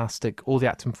fantastic. All the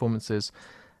acting performances.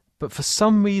 But for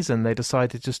some reason, they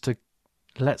decided just to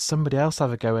let somebody else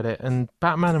have a go at it. And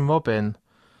Batman and Robin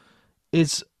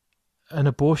is an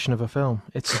abortion of a film.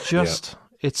 It's just,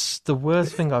 it's the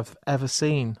worst thing I've ever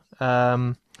seen.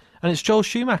 And it's Joel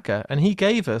Schumacher, and he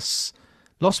gave us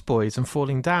Lost Boys and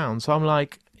Falling Down. So I'm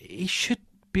like, he should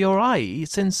be all right.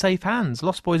 It's in safe hands.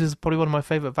 Lost Boys is probably one of my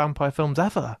favourite vampire films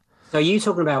ever. So are you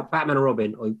talking about Batman and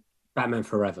Robin or Batman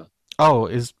Forever? Oh,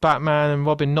 is Batman and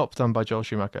Robin not done by Joel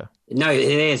Schumacher? No, it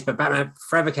is, but Batman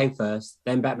Forever came first,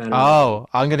 then Batman and Robin.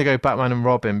 I'm going to go Batman and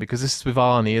Robin because this is with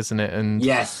Arnie, isn't it? And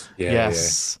yes.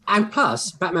 Yes. Yeah. And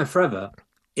plus, Batman Forever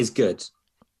is good.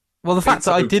 Well, the fact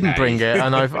that I didn't bring it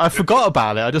and I forgot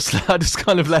about it, I just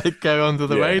kind of let it go under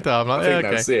the radar. I'm like, I think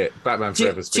that's it. Batman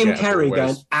Forever. Jim Carrey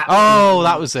going. Oh,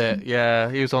 that was it. Yeah,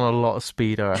 he was on a lot of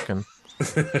speed, I reckon.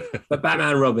 But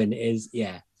Batman and Robin is,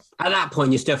 At that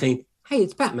point, you're still thinking, hey,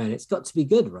 it's Batman. It's got to be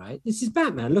good, right? This is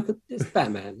Batman. Look at this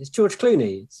Batman. It's George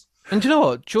Clooney. And do you know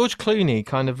what? George Clooney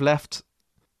kind of left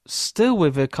still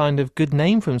with a kind of good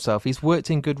name for himself. He's worked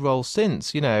in good roles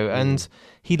since, and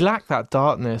he lacked that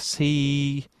darkness.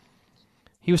 He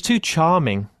was too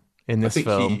charming in this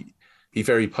film. He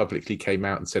very publicly came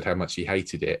out and said how much he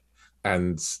hated it,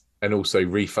 and also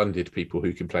refunded people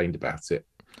who complained about it.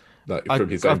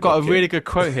 I've got a really good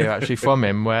quote here actually from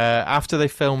him where after they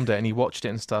filmed it and he watched it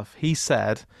and stuff, he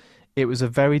said it was a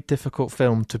very difficult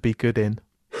film to be good in.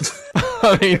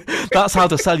 I mean, that's how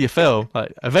to sell your film.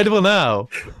 Like, available now.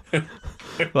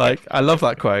 Like, I love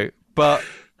that quote. But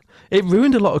it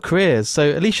ruined a lot of careers.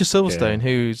 So Alicia Silverstone,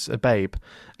 who's a babe,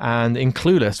 and in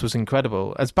Clueless was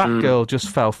incredible. As Batgirl just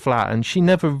fell flat, and she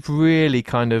never really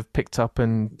kind of picked up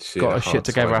and got her shit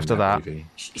together after that.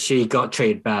 She got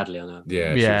treated badly on that.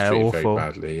 Yeah, she was treated awful.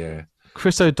 Very badly, yeah.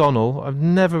 Chris O'Donnell, I've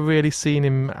never really seen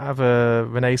him have a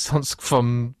renaissance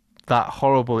from that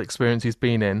horrible experience he's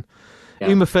been in. Yeah.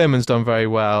 Uma Thurman's done very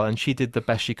well, and she did the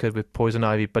best she could with Poison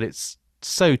Ivy, but it's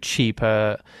so cheap.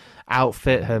 Her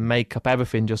outfit, her makeup,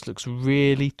 everything just looks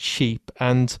really cheap.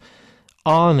 And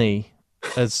Arnie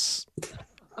as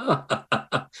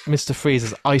Mr.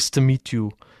 Freeze's "Ice to meet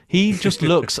you," he just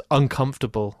looks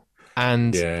uncomfortable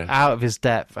and out of his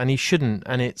depth, and he shouldn't.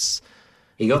 And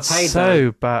he got paid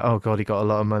so bad. Oh god, he got a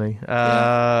lot of money.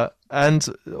 And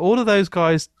all of those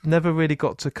guys never really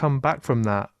got to come back from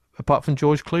that. Apart from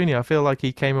George Clooney, I feel like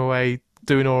he came away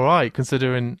doing all right,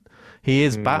 considering he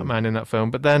is Batman in that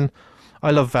film. But then I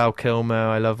love Val Kilmer.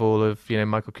 I love all of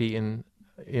Michael Keaton.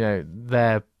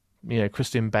 they're,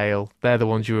 Christian Bale, they're the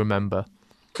ones you remember.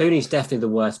 Clooney's definitely the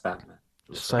worst Batman.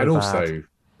 So and bad. also,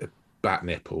 bat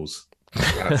nipples.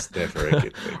 That's never a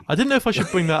good thing. I didn't know if I should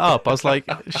bring that up. I was like,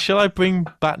 shall I bring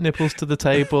bat nipples to the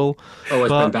table? Always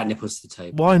bring bat nipples to the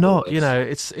table. Why not?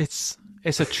 Always.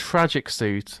 It's a tragic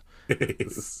suit. It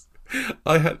is.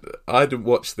 I hadn't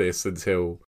watched this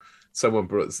until someone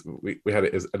brought. We had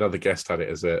it as another guest had it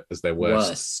as their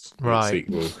worst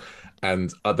sequel,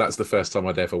 and that's the first time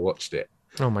I'd ever watched it.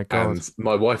 Oh my god! And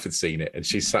my wife had seen it, and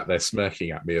she sat there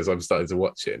smirking at me as I'm starting to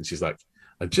watch it, and she's like,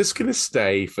 "I'm just going to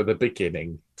stay for the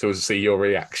beginning to see your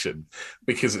reaction,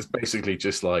 because it's basically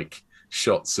just like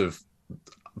shots of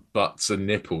butts and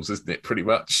nipples, isn't it? Pretty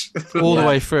much all the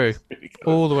way through,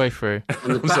 all the way through."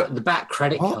 And the back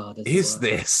credit card. Is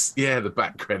this? Yeah, the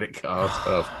back credit card.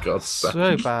 Oh god,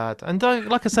 so bad. And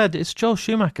like I said, it's Joel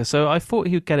Schumacher, so I thought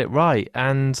he would get it right.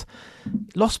 And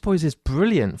Lost Boys is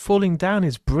brilliant. Falling Down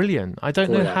is brilliant. I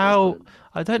don't know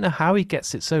how he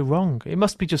gets it so wrong. It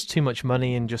must be just too much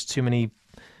money and just too many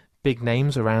big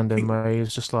names around him, where he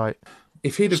was just like,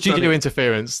 if he'd have studio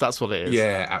interference, that's what it is.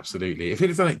 Yeah, absolutely. If he'd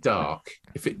have done it dark,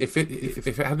 if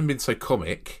it hadn't been so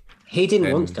comic, he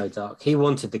didn't want to go dark. He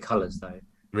wanted the colours though.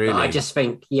 Really, but I just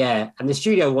think, and the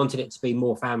studio wanted it to be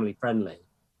more family friendly.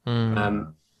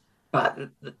 But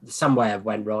some way it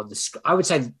went wrong. I would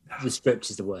say the script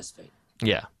is the worst thing.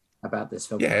 Yeah. About this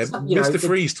film. Yeah, Mr.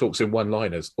 Freeze talks in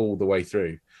one-liners all the way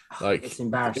through. Like, it's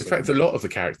embarrassing. In fact, a lot of the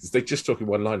characters, they just talk in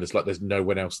one-liners like there's no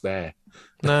one else there.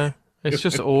 No, it's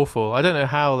just awful. I don't know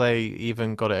how they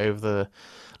even got it over the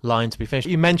line to be finished.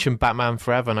 You mentioned Batman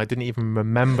Forever, and I didn't even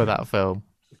remember that film,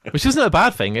 which isn't a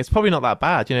bad thing. It's probably not that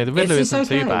bad. The Riddler isn't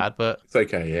too bad, but it's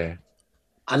okay. Yeah,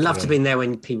 I'd love to have been there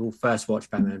when people first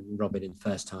watched Batman and Robin in the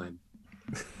first time.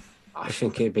 I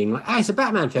think it'd been like, it's a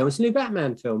Batman film. It's a new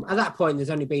Batman film. At that point, there's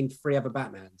only been 3 other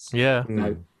Batmans. Yeah.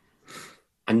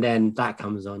 And then that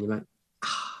comes on. You're like,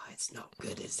 it's not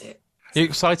good, is it? Are you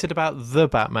excited about the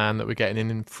Batman that we're getting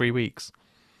in 3 weeks?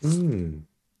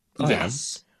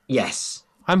 Yes. Yes.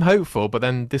 I'm hopeful, but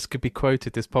then this could be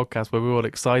quoted, this podcast, where we're all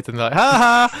excited and like,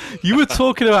 ha ha, you were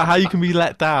talking about how you can be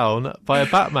let down by a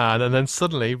Batman, and then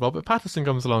suddenly Robert Pattinson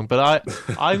comes along. But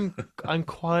I'm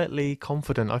quietly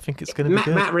confident. I think it's going to be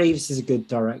good. Matt Reeves is a good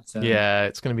director. Yeah,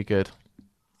 it's going to be good.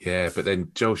 Yeah, but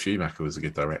then Joel Schumacher was a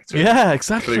good director. Yeah,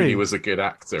 exactly. Clooney was a good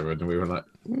actor, and we were like,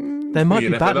 there might be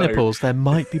bat nipples. There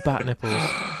might be bat nipples.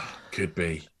 Could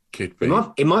be.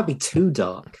 It might be too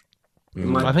dark.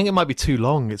 I think it might be too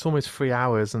long. It's almost 3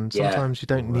 hours, and sometimes you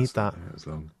don't need that.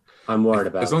 Long. I'm worried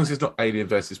about as long as it's not Alien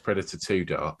versus Predator 2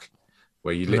 dark,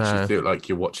 where you literally feel like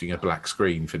you're watching a black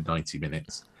screen for 90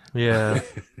 minutes. Yeah.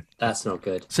 That's not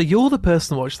good. So you're the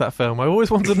person that watched that film. I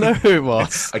always wanted to know who it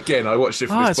was. Again, I watched it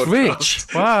for this it's podcast.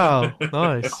 Rich. Wow,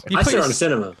 nice. I saw it on the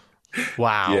cinema.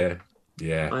 Wow.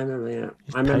 Yeah. I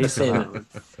remember seeing that one.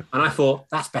 And I thought,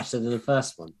 that's better than the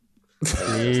first one.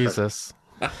 Jesus.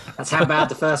 That's how bad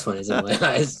the first one is.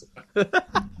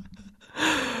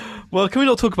 Well, can we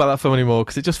not talk about that film anymore?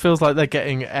 Because it just feels like they're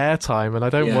getting airtime, and I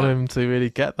don't want him to really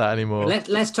get that anymore.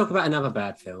 Let's talk about another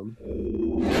bad film.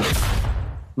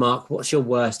 Mark, what's your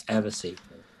worst ever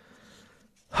sequel?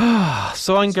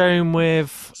 So I'm going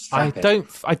with. I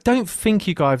don't think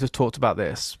you guys have talked about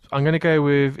this. I'm going to go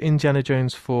with Indiana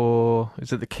Jones 4.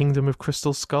 Is it The Kingdom of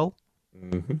Crystal Skull?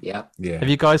 Mm-hmm. Yeah. Have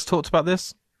you guys talked about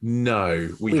this? No,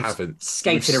 we haven't.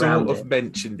 Skated We've around sort of it.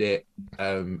 mentioned it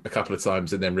a couple of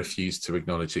times and then refused to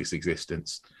acknowledge its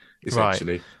existence.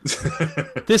 Essentially,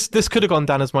 this could have gone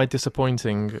down as my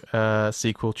disappointing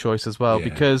sequel choice as well,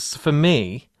 because for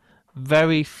me,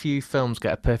 very few films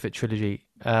get a perfect trilogy.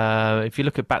 If you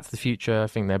look at Back to the Future, I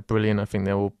think they're brilliant. I think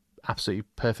they're all absolutely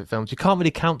perfect films. You can't really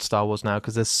count Star Wars now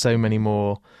because there's so many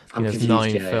more. There's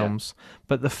 9 films.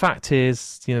 But the fact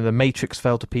is, The Matrix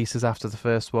fell to pieces after the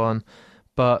first one.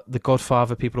 But The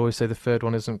Godfather, people always say the third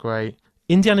one isn't great.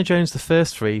 Indiana Jones, the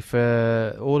first 3,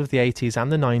 for all of the 80s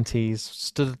and the 90s,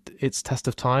 stood its test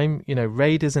of time.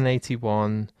 Raiders in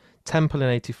 81, Temple in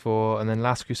 84, and then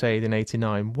Last Crusade in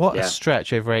 89. What a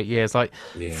stretch over 8 years.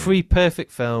 3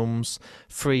 perfect films,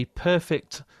 3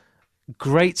 perfect,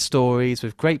 great stories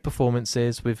with great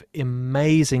performances, with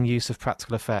amazing use of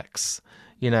practical effects.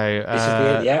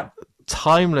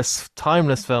 Timeless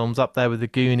films, up there with the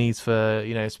Goonies for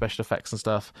special effects and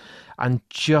stuff, and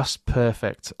just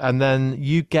perfect. And then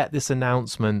you get this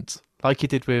announcement like you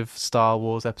did with Star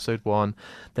Wars Episode 1,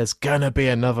 there's gonna be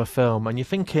another film, and you're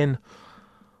thinking,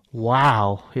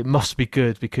 wow, it must be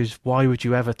good, because why would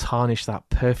you ever tarnish that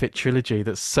perfect trilogy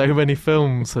that so many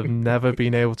films have never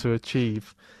been able to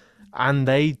achieve? And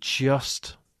they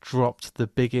just dropped the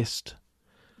biggest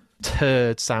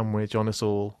turd sandwich on us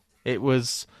all It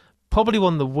was probably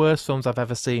one of the worst films I've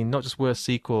ever seen, not just worst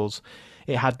sequels.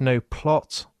 It had no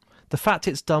plot. The fact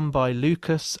it's done by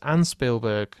Lucas and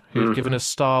Spielberg, who've given us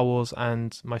Star Wars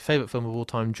and my favourite film of all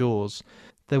time, Jaws,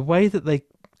 the way that they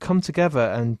come together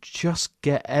and just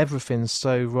get everything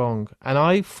so wrong. And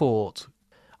I thought,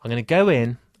 I'm going to go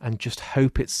in and just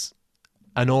hope it's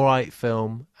an all right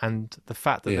film. And the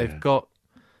fact that they've got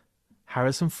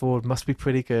Harrison Ford must be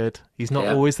pretty good. He's not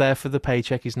always there for the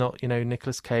paycheck. He's not,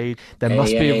 Nicolas Cage. There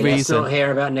must be a reason. Let's not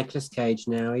hear about Nicolas Cage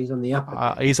now. He's on the up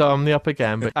again. He's on the up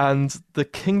again. And the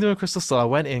Kingdom of Crystal Skull, I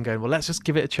went in going, well, let's just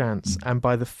give it a chance. And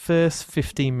by the first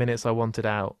 15 minutes, I wanted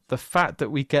out. The fact that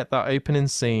we get that opening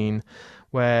scene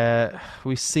where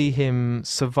we see him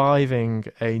surviving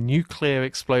a nuclear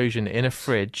explosion in a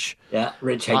fridge. Yeah,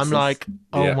 Rich hates I'm like,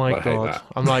 oh my God.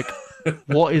 I'm like,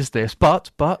 what is this?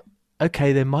 But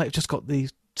okay, they might have just got the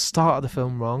start of the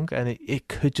film wrong, and it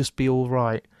could just be all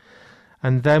right.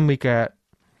 And then we get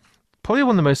probably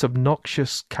one of the most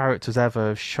obnoxious characters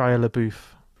ever, Shia LaBeouf.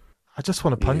 I just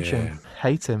want to punch him.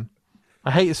 Hate him. I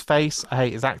hate his face. I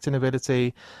hate his acting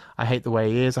ability. I hate the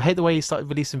way he is. I hate the way he started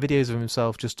releasing videos of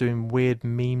himself just doing weird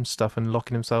meme stuff and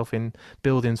locking himself in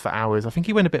buildings for hours. I think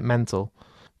he went a bit mental.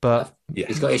 But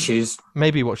he's got issues.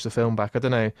 Maybe watch the film back. I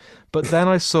don't know. But then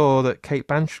I saw that Kate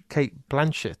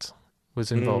Blanchett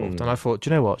was involved, and I thought, do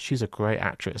you know what? She's a great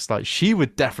actress. Like, she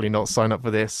would definitely not sign up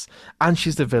for this, and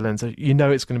she's the villain, so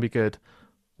it's going to be good.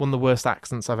 One of the worst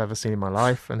accents I've ever seen in my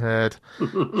life and heard.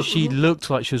 She looked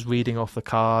like she was reading off the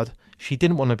card. She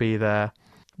didn't want to be there.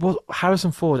 Well,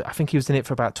 Harrison Ford, I think he was in it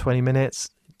for about 20 minutes.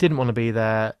 Didn't want to be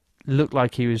there. Looked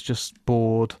like he was just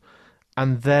bored.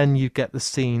 And then you get the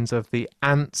scenes of the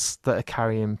ants that are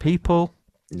carrying people.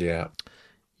 Yeah.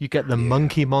 You get the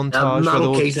monkey montage where they're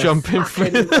all jumping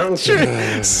through the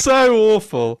tree. So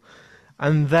awful.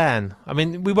 And then, I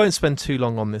mean, we won't spend too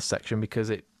long on this section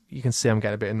because you can see I'm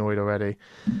getting a bit annoyed already.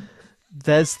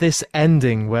 There's this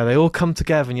ending where they all come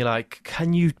together and you're like,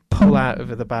 can you pull out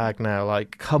of the bag now?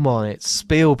 Like, come on, it's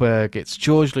Spielberg, it's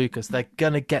George Lucas. They're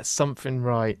going to get something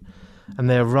right. And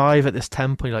they arrive at this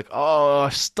temple and you're like, oh,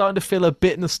 I'm starting to feel a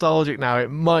bit nostalgic now. It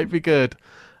might be good.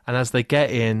 And as they get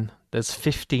in, there's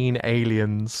 15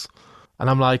 aliens. And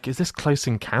I'm like, is this Close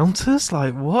Encounters?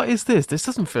 Like, what is this? This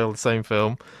doesn't feel the same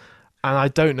film. And I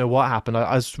don't know what happened.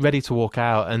 I was ready to walk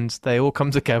out, and they all come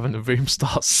together and the room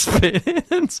starts spinning.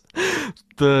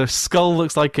 The skull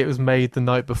looks like it was made the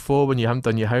night before when you haven't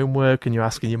done your homework and you're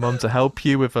asking your mum to help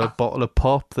you with a bottle of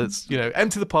pop that's,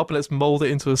 empty the pop and let's mould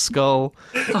it into a skull.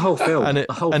 The whole film. And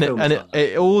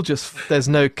it all just, there's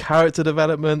no character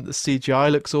development. The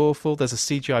CGI looks awful. There's a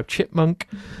CGI chipmunk.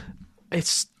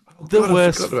 It's the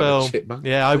worst film.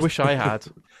 Yeah, I wish I had.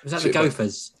 Was that the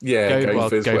Gophers? Yeah,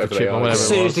 Gophers, whatever they are. As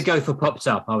soon as the Gopher popped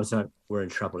up, I was like, we're in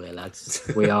trouble here, lads.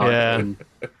 We are.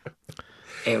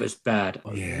 It was bad.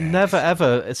 Yeah. Never,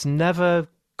 ever. It's never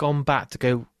gone back to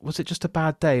go, was it just a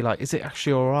bad day? Like, is it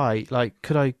actually all right? Like,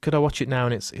 could I watch it now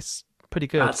and it's pretty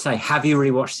good? I'd say, have you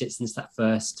rewatched it since that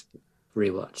first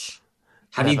rewatch?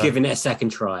 Have you given it a second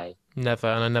try? Never,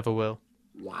 and I never will.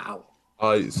 Wow.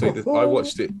 I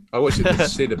watched it in the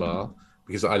cinema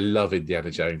because I love Indiana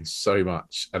Jones so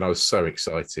much, and I was so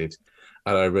excited.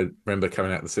 And I remember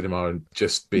coming out of the cinema and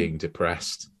just being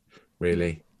depressed,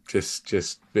 really,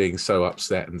 just being so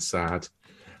upset and sad.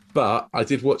 But I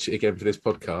did watch it again for this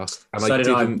podcast, and so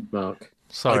did Mark.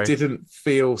 Sorry, I didn't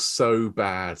feel so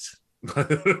bad.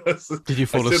 Did you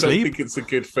fall asleep? I don't think it's a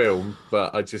good film,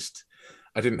 but I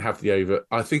didn't have the over.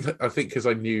 I think because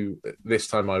I knew this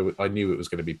time I knew it was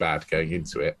going to be bad going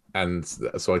into it, and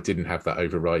so I didn't have that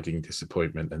overriding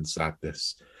disappointment and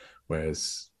sadness.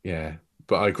 Whereas, yeah,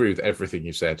 but I agree with everything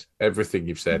you've said. Everything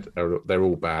you've said, they're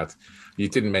all bad. You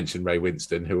didn't mention Ray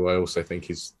Winston, who I also think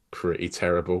is pretty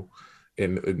terrible.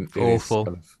 In awful.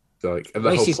 Kind of, like, at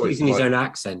least he's using his own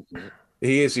accent.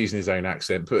 He is using his own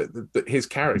accent, but his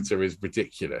character is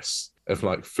ridiculous. Of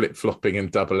like flip-flopping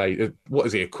and double agent. What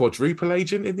is he, a quadruple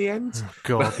agent in the end? Oh,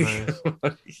 God,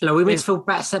 no. We meant to feel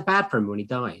bad for him when he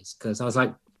dies, because I was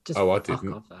like, I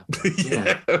didn't.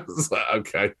 Yeah, I was like,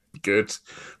 okay, good.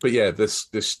 But yeah,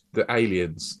 the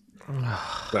aliens. I'm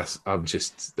at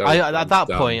that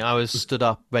point, I was stood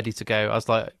up, ready to go. I was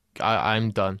like,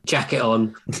 I'm done. Jacket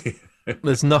on.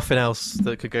 There's nothing else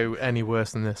that could go any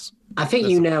worse than this. I think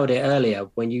you nailed it earlier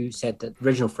when you said that the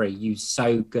original three used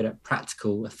so good at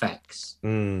practical effects.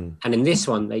 And in this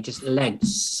one, they just lent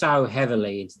so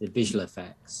heavily into the visual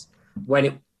effects when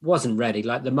it wasn't ready.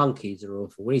 Like the monkeys are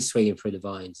awful. When he's swinging through the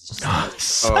vines, it's just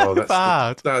that's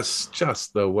bad. That's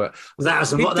just the worst. He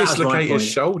dislocated his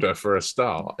shoulder for a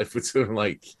start. If we're doing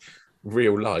like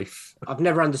real life, I've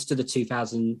never understood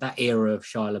that era of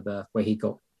Shia LaBeouf where he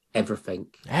got everything.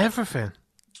 Everything.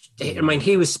 I mean,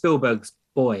 he was Spielberg's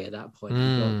boy at that point.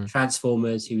 He got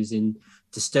Transformers. He was in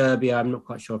Disturbia. I'm not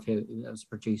quite sure if that was a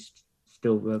produced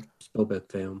Spielberg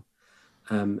film.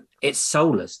 It's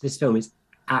soulless. This film is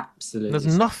absolutely.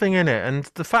 There's nothing in it, and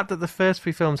the fact that the first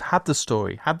three films had the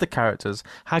story, had the characters,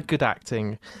 had good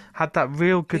acting, had that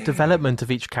real good development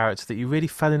of each character that you really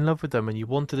fell in love with them and you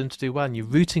wanted them to do well and you're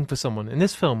rooting for someone. In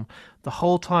this film, the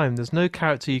whole time, there's no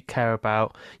character you care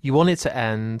about. You want it to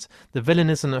end. The villain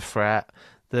isn't a threat.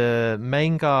 The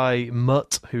main guy,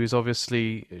 Mutt, who is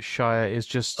obviously Shia, is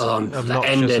just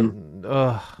obnoxious.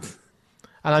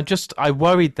 And I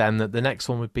worried then that the next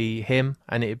one would be him,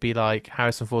 and it'd be like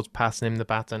Harrison Ford's passing him the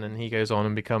baton, and he goes on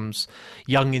and becomes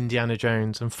young Indiana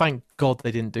Jones. And thank God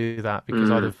they didn't do that,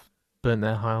 because I'd have burnt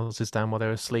their houses down while they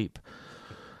were asleep.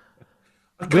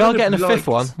 We are getting a fifth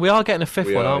one. We are getting a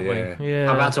fifth one, aren't we? Yeah.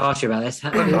 I'm about to ask you about this.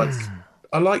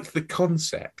 I like the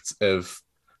concept of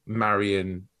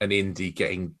Marion and Indy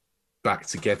getting back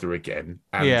together again,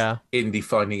 and Indy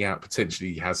finding out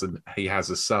potentially he has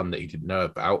a son that he didn't know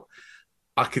about.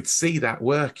 I could see that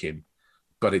working,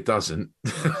 but it doesn't.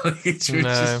 It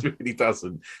just really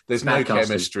doesn't. There's no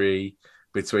chemistry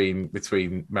between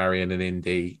Marion and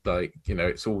Indy. Like, you know,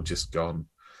 it's all just gone.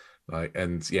 Like,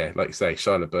 and yeah, like you say,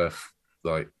 Shia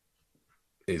LaBeouf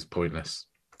is pointless,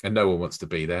 and no one wants to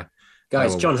be there.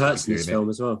 Guys, John Hurt's in this film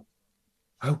as well.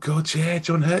 Oh God, yeah,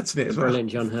 John Hurt's in it as well.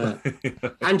 Brilliant, John Hurt.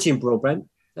 And Jim Broadbent.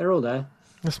 They're all there.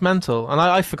 It's mental, and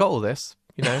I forgot all this,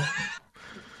 you know.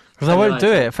 Because I won't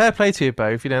do it. Fair play to you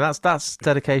both. You know, that's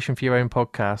dedication for your own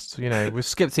podcast. You know, we've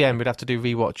skipped the end. We'd have to do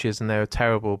rewatches, and they were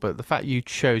terrible. But the fact you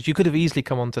chose, you could have easily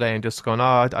come on today and just gone,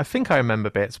 I think I remember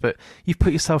bits, but you've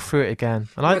put yourself through it again.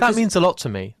 And that means a lot to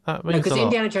me. Because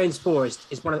Indiana Jones 4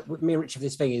 is one of, me and Richard,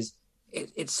 this thing is,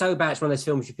 it's so bad. It's one of those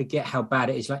films you forget how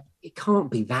bad it is. Like, it can't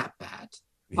be that bad.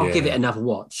 I'll give it another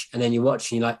watch. And then you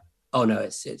watch and you're like, oh no,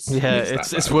 it's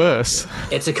worse.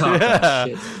 It's a car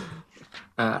crash.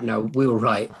 No, we were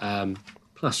right.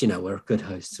 Plus, you know, we're good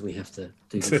hosts, so we have to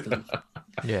do this stuff.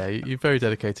 Yeah, you're very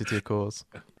dedicated to your cause.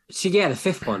 So yeah, the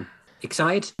fifth one.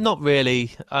 Excited? Not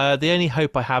really. The only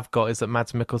hope I have got is that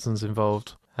Mads Mikkelsen's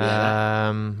involved.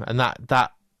 And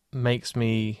that makes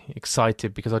me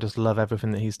excited because I just love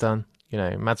everything that he's done. You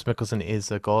know, Mads Mikkelsen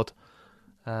is a god.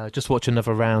 Just watch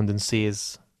another round and see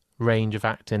his range of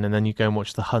acting, and then you go and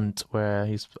watch The Hunt, where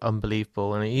he's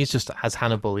unbelievable. And he's just, as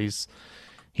Hannibal, he's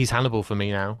Hannibal for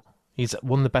me now. He's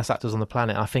one of the best actors on the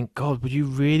planet. I think, God, would you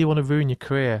really want to ruin your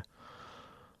career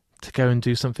to go and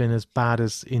do something as bad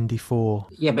as Indy 4?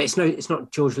 Yeah, but it's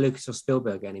not George Lucas or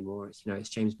Spielberg anymore. It's, you know, it's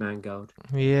James Mangold.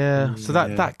 Yeah, so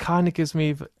that kind of gives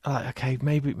me okay,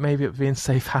 maybe it would be in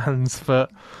safe hands,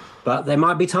 but there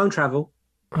might be time travel.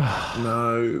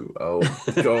 No, oh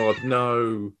God,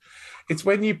 no! It's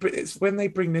when they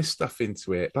bring this stuff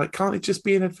into it. Like, can't it just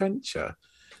be an adventure?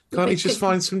 Can't he just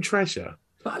find some treasure?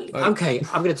 But, okay,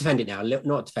 I'm going to defend it now.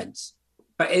 Not defense,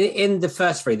 but in the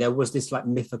first three, there was this like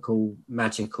mythical,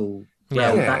 magical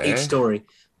realm about each story,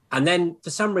 and then for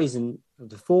some reason,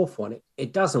 the fourth one,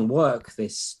 it doesn't work.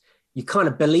 You kind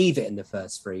of believe it in the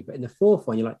first three, but in the fourth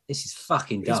one, you're like, this is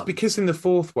fucking dumb. It's because in the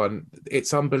fourth one,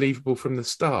 it's unbelievable from the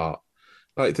start.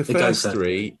 Like, the first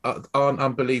three aren't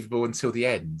unbelievable until the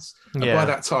end. And by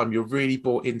that time, you're really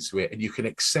bought into it and you can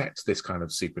accept this kind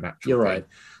of supernatural You're thing. right.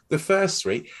 The first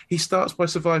three, he starts by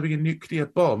surviving a nuclear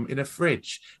bomb in a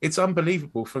fridge. It's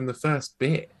unbelievable from the first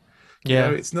bit. Yeah.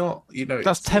 You know, it's not, you know...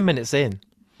 That's 10 minutes in.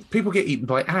 People get eaten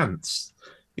by ants.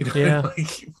 You know,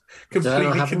 like,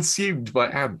 completely consumed by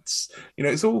ants. You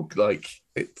know, it's all like...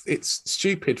 It's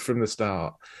stupid from the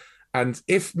start. And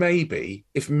if maybe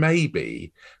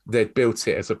they'd built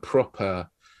it as a proper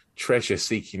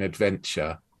treasure-seeking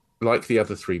adventure, like the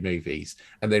other three movies,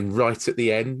 and then right at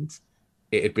the end,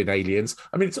 it had been aliens.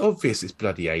 I mean, it's obvious it's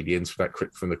bloody aliens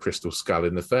from the Crystal Skull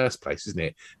in the first place, isn't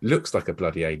it? It looks like a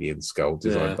bloody alien skull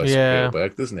designed by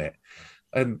Spielberg, doesn't it?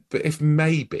 But if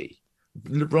maybe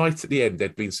right at the end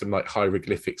there'd been some like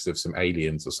hieroglyphics of some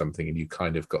aliens or something, and you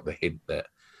kind of got the hint that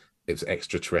it was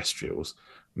extraterrestrials,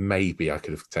 maybe I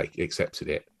could have accepted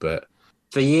it. But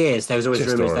for years there was always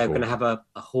rumours they were going to have a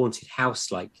haunted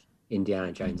house like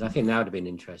Indiana Jones. I think that would have been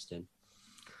interesting.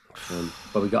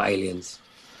 But we got aliens.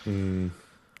 In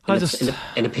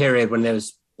a period when there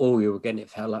was all you were getting, it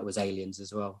felt like was aliens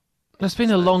as well. It's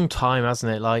been a long time,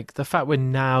 hasn't it? Like, the fact we're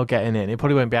now getting it, and it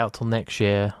probably won't be out till next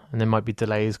year, and there might be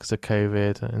delays because of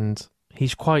COVID, and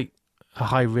he's quite a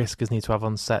high risk, isn't he, to have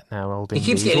on set now, old Indy?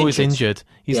 He's always injured.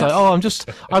 He's like,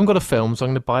 I've got a film, so I'm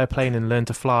going to buy a plane and learn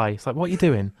to fly. It's like, what are you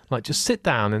doing? Like, just sit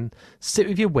down and sit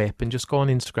with your whip and just go on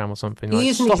Instagram or something. He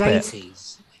is in his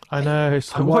 80s. I know.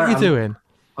 It's like, what are you doing?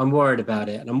 I'm worried about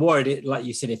it, and I'm worried it, like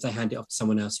you said, if they hand it off to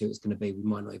someone else who it's going to be, we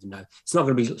might not even know. It's not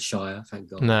going to be Shire, thank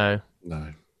God. No.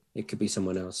 It could be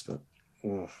someone else. But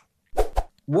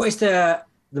what is the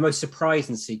most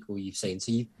surprising sequel you've seen?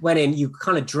 So you went in, you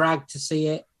kind of dragged to see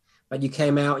it, but you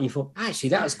came out and you thought, actually,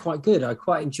 that was quite good. I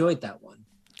quite enjoyed that one.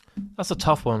 That's a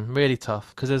tough one, really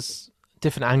tough, because there's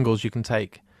different angles you can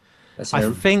take.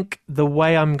 I think the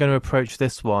way I'm going to approach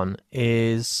this one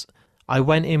is I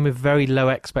went in with very low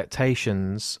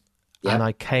expectations and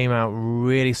I came out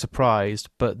really surprised.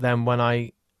 But then when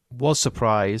I was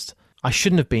surprised, I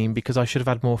shouldn't have been, because I should have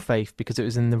had more faith, because it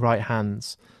was in the right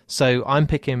hands. So I'm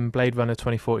picking Blade Runner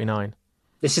 2049.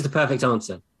 This is the perfect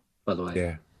answer, by the way.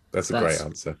 Yeah, that's a great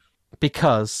answer.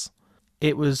 Because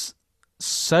it was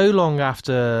so long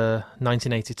after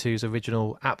 1982's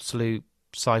original absolute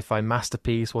sci-fi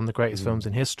masterpiece, one of the greatest films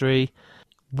in history.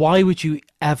 Why would you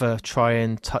ever try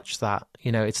and touch that?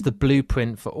 You know, it's the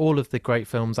blueprint for all of the great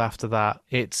films after that.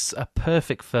 It's a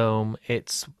perfect film.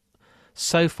 It's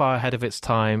so far ahead of its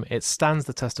time. It stands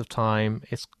the test of time.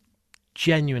 It's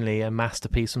genuinely a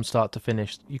masterpiece from start to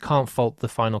finish. You can't fault the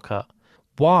final cut.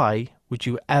 Why would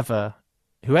you ever,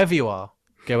 whoever you are,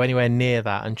 go anywhere near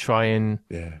that and try and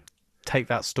take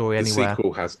that story anywhere? The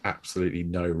sequel has absolutely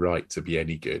no right to be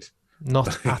any good.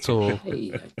 Not at all.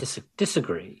 Hey,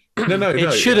 disagree. No.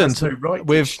 It shouldn't. No right.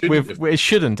 It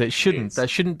shouldn't. It shouldn't. There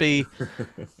shouldn't be.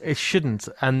 It shouldn't.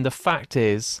 And the fact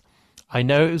is, I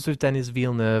know it was with Denis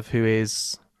Villeneuve, who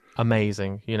is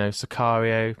amazing. You know,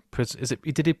 Sicario.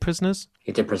 He did Prisoners?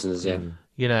 He did Prisoners, yeah.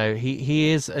 You know, he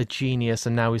is a genius,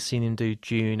 and now we've seen him do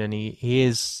Dune, and he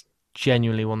is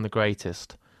genuinely one of the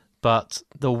greatest. But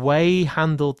the way he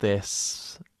handled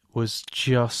this was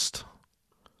just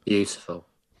beautiful.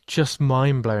 Just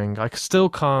mind-blowing. I still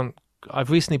can't... I've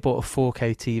recently bought a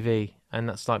 4K TV, and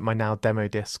that's like my now demo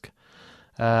disc.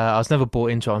 I was never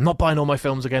bought into it. I'm not buying all my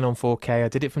films again on 4K. I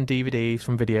did it from DVD,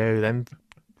 from video, then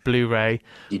Blu-ray.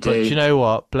 But do you know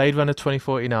what? Blade Runner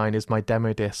 2049 is my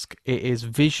demo disc. It is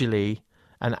visually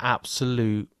an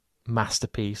absolute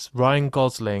masterpiece. Ryan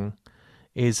Gosling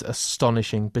is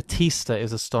astonishing. Batista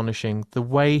is astonishing. The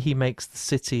way he makes the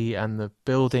city and the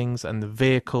buildings and the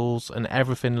vehicles and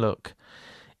everything look...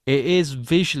 It is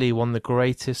visually one of the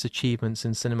greatest achievements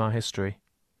in cinema history.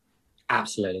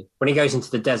 Absolutely. When he goes into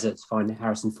the desert to find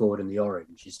Harrison Ford and the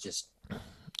orange, is just...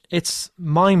 It's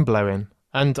mind-blowing.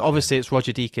 And obviously it's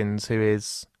Roger Deakins who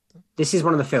is... This is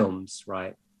one of the films,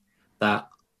 right, that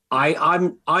I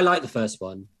like the first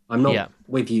one. I'm not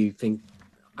with you.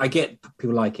 I get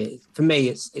people like it. For me,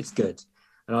 it's good.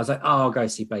 And I was like, I'll go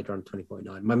see Blade Runner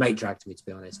 2049. My mate dragged me, to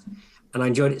be honest. And I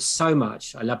enjoyed it so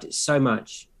much. I loved it so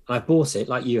much. I bought it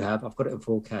like you have. I've got it in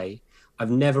 4K.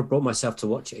 I've never brought myself to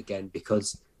watch it again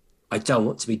because I don't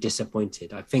want to be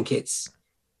disappointed. I think it's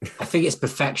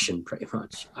perfection, pretty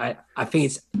much. I think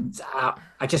it's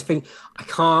I just think I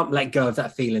can't let go of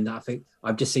that feeling that I think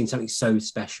I've just seen something so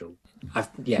special.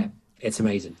 It's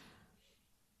amazing.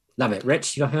 Love it.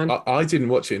 Rich, you got a hand? I didn't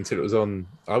watch it until it was on.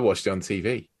 I watched it on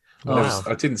TV.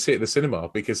 I didn't see it at the cinema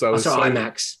because I was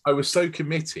IMAX. I was so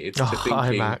committed to thinking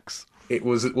IMAX. It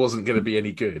wasn't going to be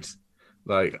any good.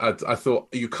 Like I thought,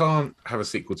 you can't have a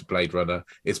sequel to Blade Runner.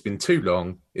 It's been too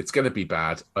long. It's going to be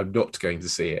bad. I'm not going to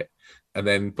see it. And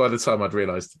then by the time I'd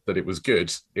realised that it was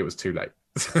good, it was too late.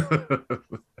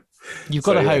 You've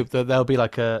got to hope that there'll be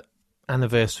like a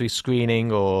anniversary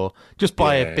screening, or just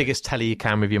buy a biggest telly you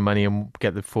can with your money and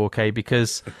get the 4K.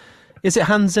 Because is it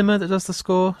Hans Zimmer that does the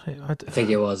score? I think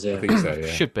it was. Yeah, I think so. Yeah,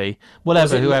 should be.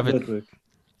 Whatever.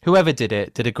 Whoever did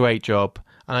it did a great job.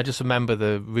 And I just remember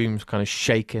the room's kind of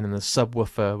shaking and the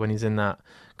subwoofer when he's in that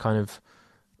kind of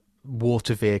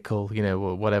water vehicle, you know,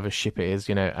 or whatever ship it is,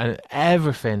 you know, and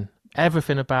everything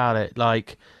about it.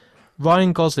 Like,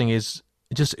 Ryan Gosling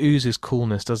just oozes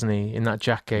coolness, doesn't he, in that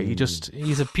jacket?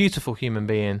 He's a beautiful human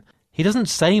being. He doesn't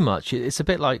say much. It's a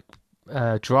bit like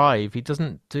Drive. He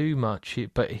doesn't do much,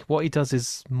 but what he does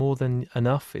is more than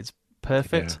enough. It's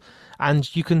perfect. Yeah.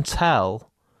 And you can tell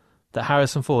that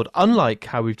Harrison Ford, unlike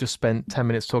how we've just spent 10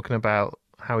 minutes talking about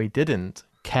how he didn't,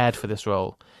 cared for this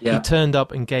role. Yeah. He turned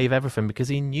up and gave everything because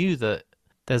he knew that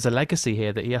there's a legacy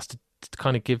here that he has to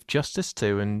kind of give justice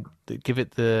to and give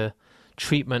it the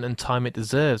treatment and time it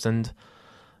deserves. And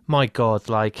my God,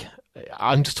 like,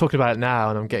 I'm just talking about it now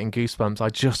and I'm getting goosebumps. I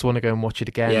just want to go and watch it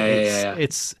again.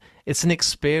 It's an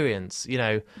experience, you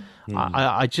know.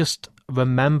 I just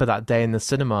remember that day in the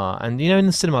cinema. And, you know, in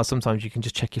the cinema, sometimes you can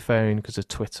just check your phone because of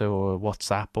Twitter or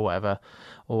WhatsApp or whatever,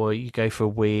 or you go for a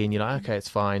wee and you're like, okay, it's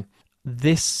fine.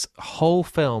 This whole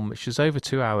film, which is over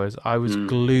 2 hours, I was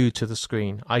glued to the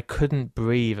screen. I couldn't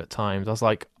breathe at times. I was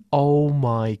like, oh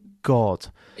my God.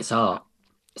 It's art.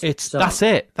 That's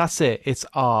it. It's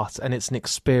art and it's an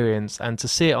experience, and to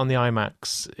see it on the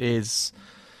IMAX is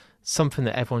something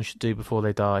that everyone should do before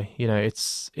they die. You know,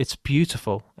 it's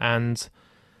beautiful, and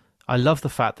I love the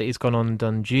fact that he's gone on and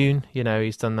done Dune. You know,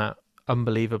 he's done that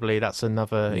unbelievably. That's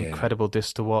another incredible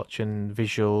disc to watch, and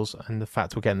visuals, and the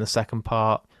fact we're getting the second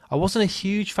part. I wasn't a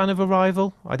huge fan of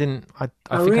Arrival. I think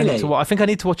I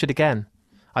need to watch it again.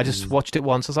 I just watched it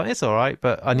once. I was like, it's all right,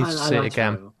 but I need to see it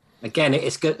again. Arrival. Again,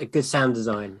 it's good. A good sound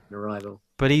design in Arrival.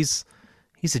 But he's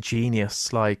a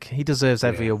genius. Like, he deserves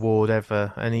every award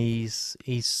ever, and he's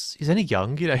only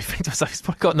young. You know, he's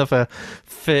probably got another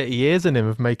 30 years in him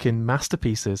of making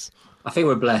masterpieces. I think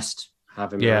we're blessed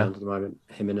having him around at the moment.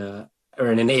 Him in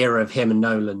an era of him and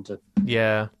Nolan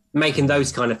making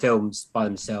those kind of films by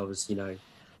themselves. You know,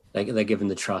 they're given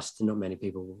the trust, and not many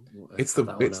people. It's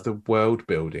the world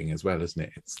building as well, isn't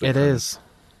it? It is.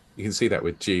 You can see that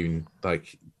with Dune,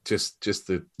 like just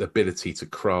the ability to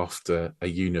craft a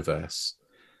universe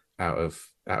out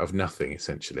of nothing,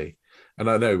 essentially. And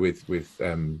I know with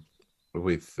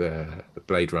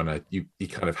Blade Runner, you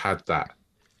kind of had that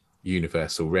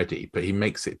universe already, but he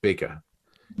makes it bigger.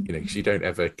 You know, because you don't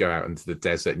ever go out into the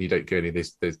desert, and you don't go any of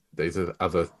this. There's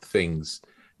other things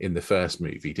in the first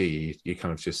movie, do you? You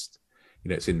kind of just, you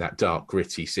know, it's in that dark,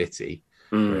 gritty city,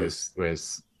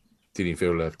 whereas Denis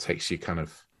Villeneuve takes you kind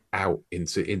of out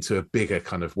into a bigger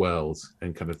kind of world,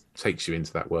 and kind of takes you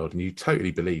into that world, and you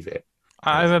totally believe it.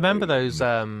 I remember those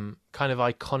kind of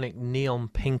iconic neon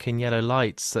pink and yellow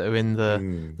lights that are in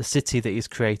the city that he's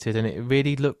created, and it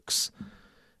really looks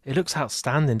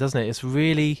outstanding, doesn't it? It's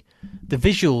really the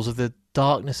visuals of the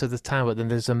darkness of the town, but then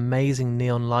there's amazing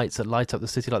neon lights that light up the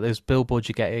city, like those billboards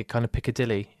you get at kind of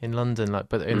Piccadilly in London, like,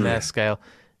 but in their scale.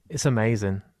 It's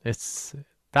amazing. That's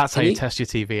how you test your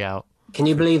TV out. Can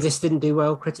you believe this didn't do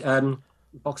well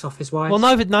box office wise? Well,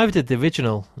 neither did the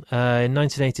original in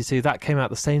 1982. That came out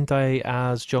the same day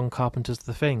as John Carpenter's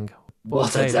The Thing.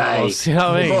 What a day! You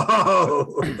know what I mean?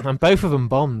 Whoa. And both of them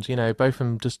bombed. You know, both of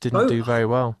them just didn't do very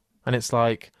well. And it's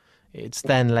like, it's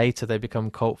then later they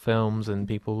become cult films, and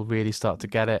people really start to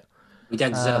get it. We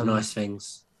don't deserve nice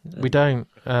things. We don't,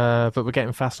 but we're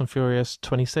getting Fast and Furious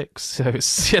 26, so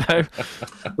it's, you know.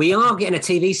 We are getting a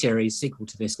TV series sequel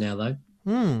to this now, though.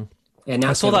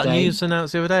 I saw that news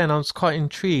announced the other day, and I was quite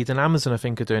intrigued. And Amazon, I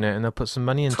think, are doing it, and they'll put some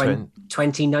money into it.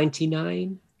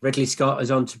 2099. Ridley Scott is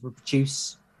on to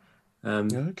produce.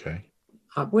 Okay.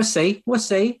 We'll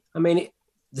see. I mean,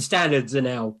 the standards are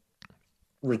now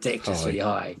ridiculously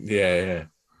high. Yeah.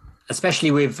 Especially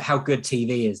with how good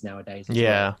TV is nowadays.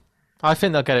 Yeah. I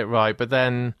think they'll get it right, but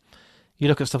then you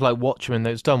look at stuff like Watchmen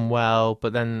that's done well,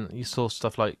 but then you saw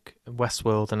stuff like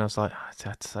Westworld, and I was like,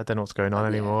 I don't know what's going on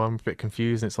anymore. I'm a bit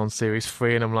confused. And it's on series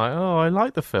 3, and I'm like, oh, I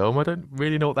like the film. I don't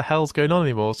really know what the hell's going on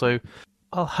anymore. So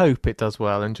I'll hope it does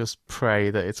well and just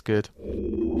pray that it's good.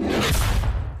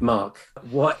 Mark,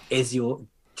 what is your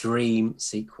dream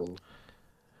sequel?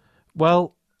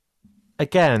 Well,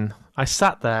 again, I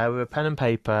sat there with a pen and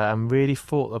paper and really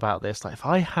thought about this. Like, if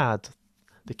I had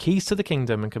the keys to the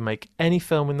kingdom and could make any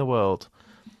film in the world,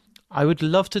 I would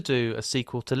love to do a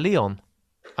sequel to Leon.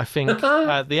 I think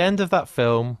at the end of that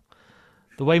film,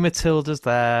 the way Matilda's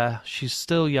there, she's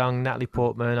still young, Natalie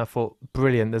Portman, I thought,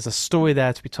 brilliant. There's a story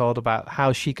there to be told about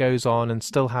how she goes on and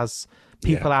still has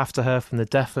people after her from the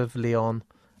death of Leon.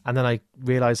 And then I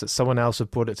realised that someone else had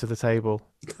brought it to the table.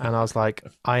 And I was like,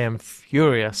 I am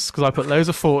furious, because I put loads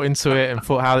of thought into it and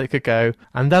thought how it could go.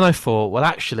 And then I thought, well,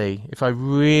 actually, if I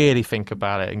really think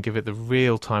about it and give it the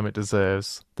real time it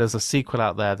deserves, there's a sequel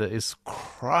out there that is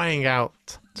crying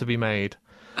out to be made.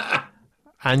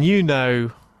 And you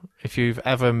know, if you've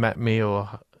ever met me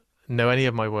or know any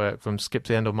of my work from Skip to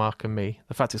the End or Mark and Me,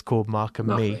 the fact it's called Mark and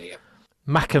Me.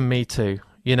 Mac and Me Too.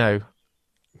 You know,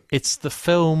 it's the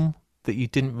film that you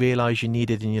didn't realise you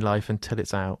needed in your life until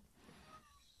it's out.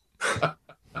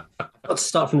 Let's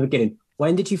start from the beginning.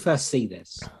 When did you first see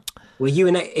this? Were you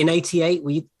in 88? Were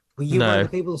you one of the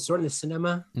people who saw it in the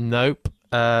cinema? Nope.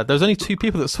 There was only 2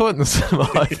 people that saw it in the cinema,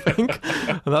 I think.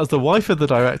 And that was the wife of the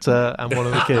director and one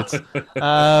of the kids.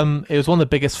 It was one of the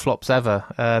biggest flops ever.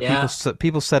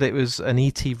 People said it was an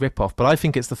E.T. ripoff, but I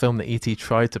think it's the film that E.T.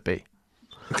 tried to be.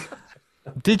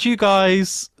 Did you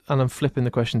guys... And I'm flipping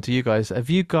the question to you guys. Have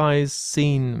you guys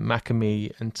seen Mac and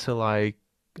Me until I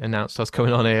announced I was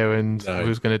coming on here and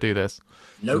who's going to do this?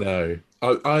 Nope. No.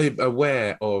 I'm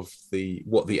aware of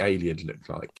what the alien looked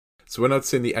like. So when I'd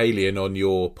seen the alien on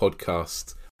your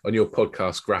podcast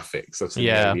graphics, I've seen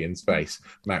the alien's face,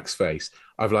 Mac's face.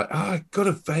 I've like, I got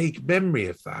a vague memory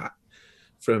of that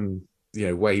from, you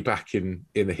know, way back in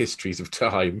the histories of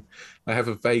time. I have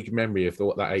a vague memory of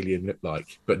what that alien looked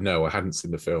like, but no, I hadn't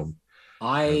seen the film.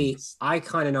 I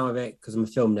kind of know of it because I'm a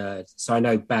film nerd, so I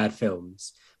know bad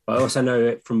films, but I also know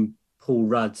it from Paul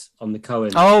Rudd on the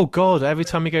Coen. Oh God! Every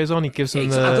time he goes on, he gives them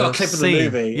the I've got a clip scene.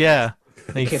 of the movie. Yeah,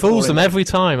 and he fools them every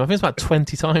time. I think it's about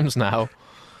 20 times now.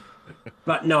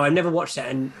 But no, I've never watched it,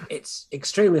 and it's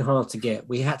extremely hard to get.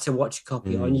 We had to watch a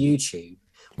copy on YouTube,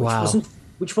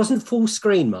 which wasn't full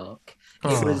screen, Mark.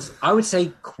 It was, I would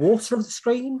say, quarter of the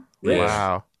screen. Yeah.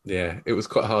 Wow. Yeah, it was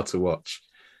quite hard to watch.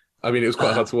 I mean, it was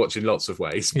quite hard to watch in lots of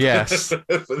ways. Yes.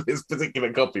 But this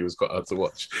particular copy was quite hard to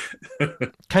watch.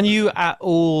 Can you at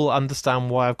all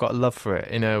understand why I've got a love for it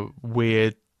in a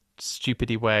weird,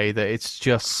 stupidy way that it's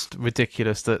just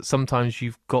ridiculous that sometimes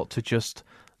you've got to just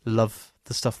love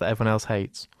the stuff that everyone else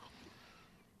hates?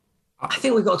 I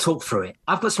think we've got to talk through it.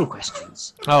 I've got some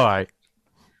questions. All right.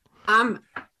 I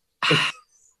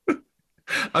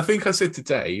think I said to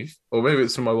Dave, or maybe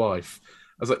it's to my wife,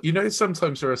 I was like,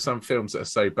 sometimes there are some films that are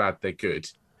so bad they're good.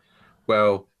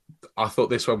 Well, I thought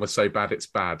this one was so bad it's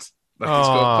bad. Like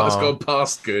it's gone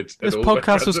past good. This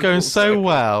podcast was going so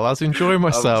well. I was enjoying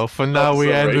myself, and now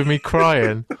we end with me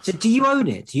crying. So, do you own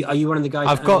it? Are you one of the guys?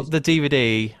 I've got the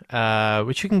DVD,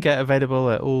 which you can get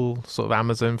available at all sort of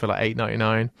Amazon for like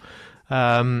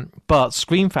 $8.99. But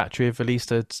Scream Factory have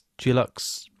released a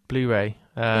deluxe Blu-ray,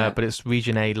 but it's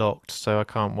Region A locked, so I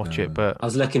can't watch it. But I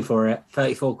was looking for it,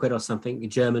 34 quid or something, the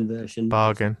German version.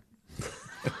 Bargain.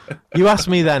 You asked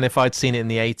me then if I'd seen it in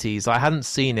the 80s. I hadn't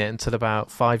seen it until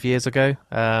about 5 years ago.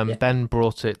 Ben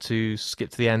brought it to Skip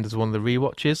to the End as one of the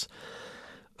rewatches.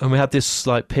 And we had this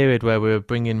like period where we were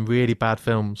bringing really bad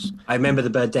films. I remember the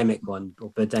Birdemic one.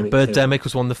 Or Birdemic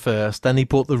was one of the first. Then he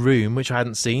bought The Room, which I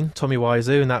hadn't seen, Tommy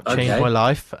Wiseau, and that changed my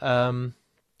life. And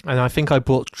I think I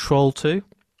bought Troll 2.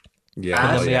 Yeah,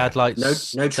 and then we had like no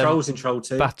trolls in Troll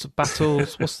 2.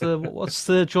 Battles. What's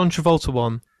the John Travolta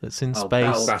one that's in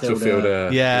space?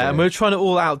 Battlefield. Yeah, and we were trying to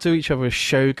all outdo each other as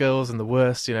showgirls and the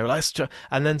worst,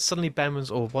 and then suddenly Ben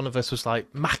was, or one of us was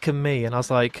like Mac and me, and I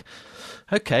was like,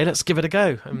 okay, let's give it a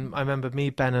go. And I remember me,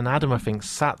 Ben, and Adam, I think,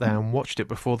 sat there and watched it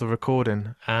before the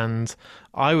recording, and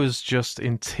I was just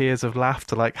in tears of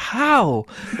laughter. Like, how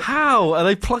are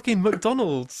they plugging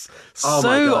McDonald's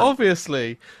so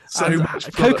obviously? So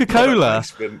much Coca-Cola,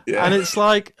 yeah. And it's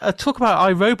like, talk about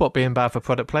iRobot being bad for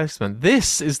product placement.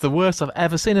 This is the worst I've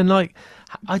ever seen, and like,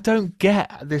 I don't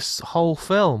get this whole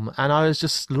film, and I was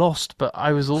just lost, but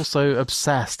I was also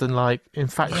obsessed and like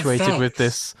infatuated with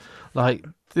this, like.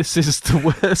 This is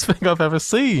the worst thing I've ever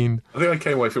seen. I think I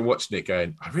came away from watching it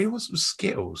going, I really want some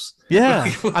Skittles. Yeah,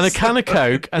 and a can of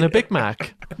Coke and a Big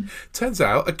Mac. Turns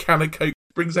out a can of Coke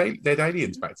brings dead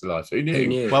aliens back to life. Who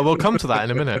knew? Well, we'll come to that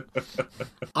in a minute.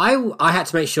 I had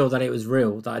to make sure that it was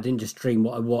real, that I didn't just dream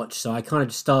what I watched, so I kind of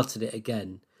just started it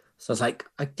again. So I was like,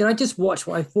 did I just watch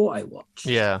what I thought I watched?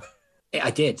 Yeah.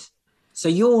 I did. So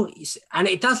and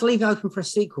it does leave it open for a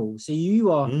sequel. So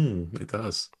you are... It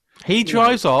does. He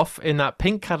drives off in that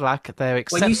pink Cadillac. They're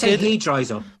accepted. When you say he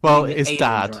drives off, well, his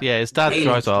dad. Yeah, his dad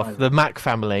drives off. The Mac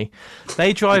family.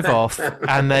 They drive off,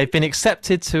 and they've been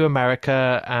accepted to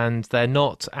America, and they're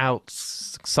not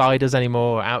outsiders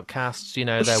anymore, outcasts. They're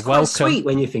welcome. Quite sweet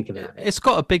when you think about it. It's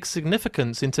got a big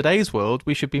significance in today's world.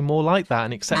 We should be more like that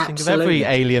and accepting of every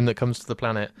alien that comes to the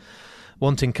planet.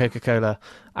 Wanting Coca-Cola.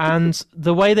 And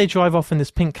the way they drive off in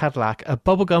this pink Cadillac, a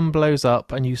bubblegum blows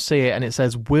up and you see it and it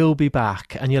says, "We'll be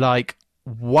back." And you're like,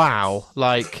 wow.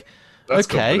 Like, that's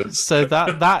okay, confidence. so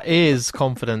that is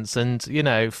confidence. And,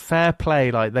 fair play.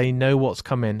 Like, they know what's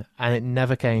coming, and it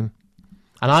never came.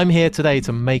 And I'm here today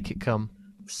to make it come.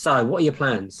 So, what are your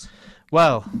plans?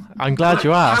 Well, I'm glad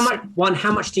you asked.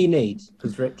 How much do you need?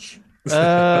 Because Rich...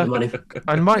 I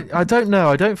don't know.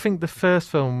 I don't think the first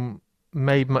film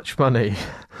made much money.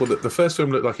 Well, the first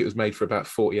film looked like it was made for about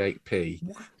 48p.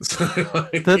 So,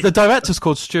 the director's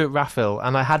called Stuart Raphael,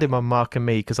 and I had him on Mark and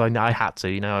Me because I had to,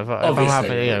 if I'm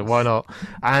happy, why not?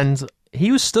 And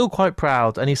he was still quite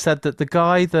proud, and he said that the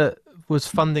guy that was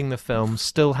funding the film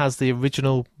still has the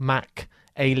original Mac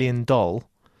alien doll.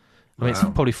 I mean, It's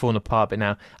probably fallen apart a bit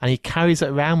now, and he carries it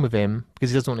around with him because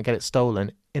he doesn't want to get it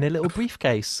stolen in a little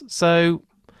briefcase. So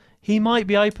he might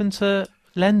be open to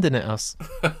lending it us.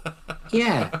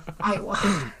 Yeah.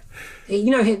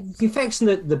 The effects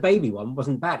in the baby one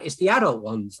wasn't bad. It's the adult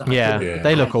ones.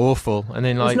 They look awful. And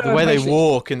then the way they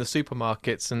walk in the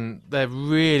supermarkets, and they're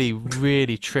really,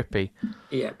 really trippy.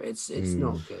 Yeah, but it's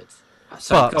not good.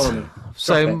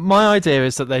 So my idea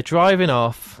is that they're driving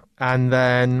off, and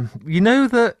then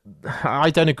that I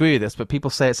don't agree with this, but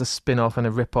people say it's a spin-off and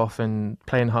a rip-off and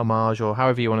playing homage, or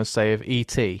however you want to say, of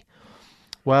E.T.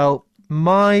 Well,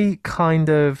 my kind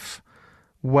of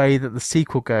way that the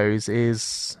sequel goes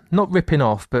is not ripping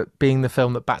off, but being the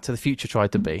film that Back to the Future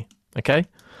tried to be. Okay?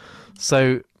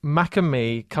 So Mac and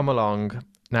me come along.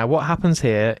 Now, what happens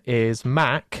here is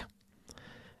Mac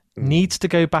needs to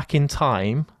go back in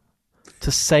time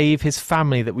to save his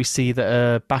family that we see that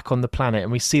are back on the planet,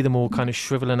 and we see them all kind of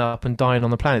shriveling up and dying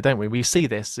on the planet, don't we? We see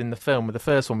this in the film with the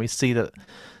first one. We see that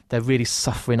they're really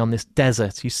suffering on this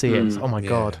desert. You see it. Oh my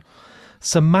God.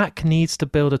 So Mac needs to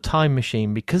build a time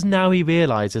machine because now he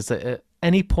realizes that at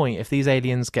any point, if these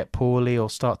aliens get poorly or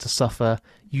start to suffer,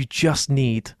 you just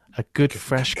need a good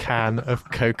fresh can of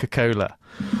Coca-Cola.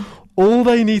 All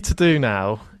they need to do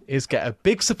now is get a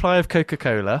big supply of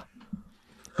Coca-Cola,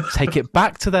 take it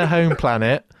back to their home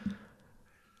planet,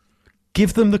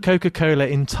 give them the Coca-Cola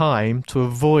in time to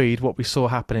avoid what we saw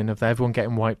happening of everyone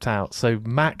getting wiped out. So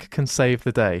Mac can save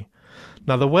the day.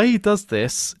 Now, the way he does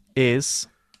this is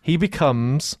he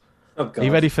becomes... are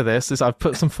you ready for this? I've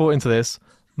put some thought into this.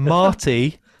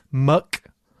 Marty McFly.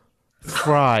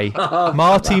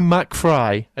 Marty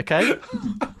McFly, okay?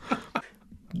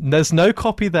 There's no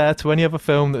copy there to any other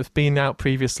film that's been out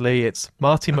previously. It's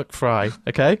Marty McFly,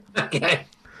 okay? Okay.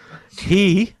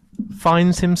 He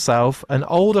finds himself an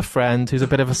older friend who's a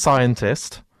bit of a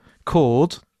scientist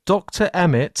called Dr.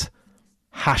 Emmett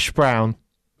Hash Brown.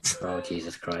 Oh,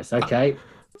 Jesus Christ. Okay.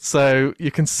 So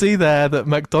you can see there that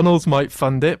McDonald's might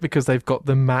fund it because they've got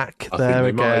the Mac there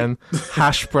again,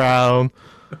 Hash Brown.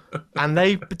 And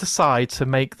they decide to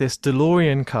make this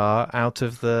DeLorean car out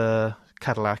of the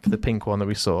Cadillac, the pink one that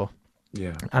we saw.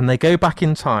 Yeah. And they go back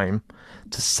in time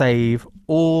to save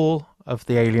all of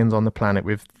the aliens on the planet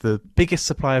with the biggest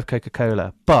supply of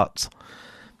Coca-Cola. But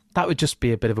that would just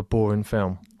be a bit of a boring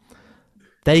film.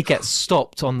 They get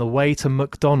stopped on the way to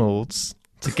McDonald's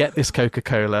to get this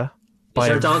Coca-Cola. Is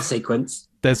there a dance sequence?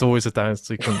 There's always a dance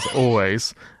sequence,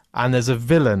 always. And there's a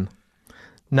villain.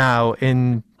 Now,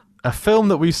 in a film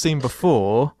that we've seen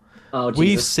before,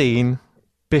 we've seen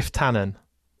Biff Tannen.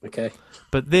 Okay.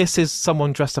 But this is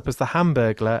someone dressed up as the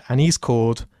Hamburglar, and he's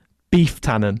called Beef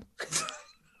Tannen.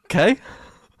 Okay?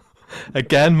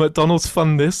 Again, McDonald's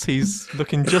fund this. He's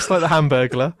looking just like the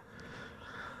Hamburglar.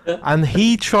 And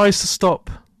he tries to stop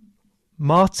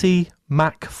Marty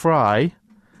McFly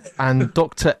and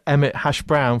Dr. Emmett Hash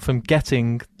Brown from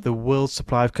getting the world's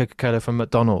supply of Coca-Cola from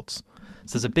McDonald's.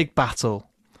 So there's a big battle.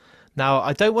 Now,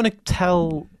 I don't want to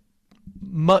tell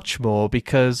much more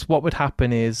because what would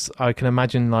happen is I can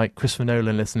imagine like Christopher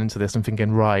Nolan listening to this and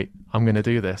thinking, right, I'm going to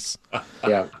do this.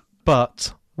 Yeah.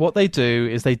 But what they do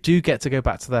is they do get to go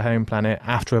back to their home planet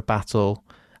after a battle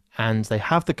and they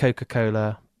have the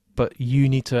Coca-Cola, but you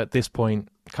need to, at this point,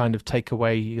 kind of take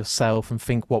away yourself and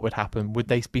think what would happen. Would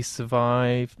they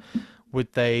survive?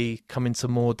 Would they come into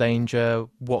more danger?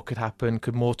 What could happen?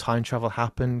 Could more time travel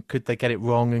happen? Could they get it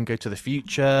wrong and go to the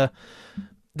future?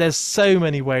 There's so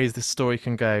many ways this story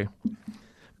can go.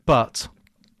 But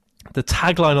the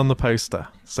tagline on the poster,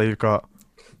 so you've got,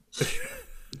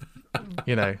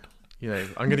 you know,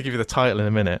 I'm going to give you the title in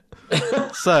a minute.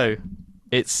 So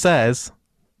it says,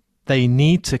 they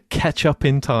need to catch up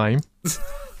in time.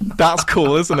 That's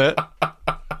cool, isn't it?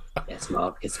 Yes,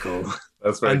 Mark, it's cool.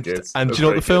 That's very good. And do you know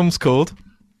what the film's called?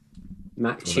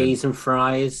 Mac, cheese and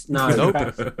fries. No.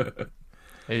 Nope.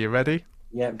 Are you ready?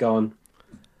 Yeah, go on.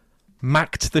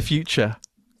 Mac to the Future.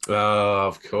 Oh,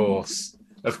 of course.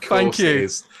 Of course. Thank you. It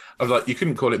is. I'm like, you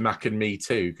couldn't call it Mac and Me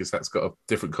Too because that's got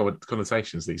different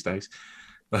connotations these days.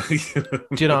 Do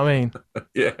you know what I mean?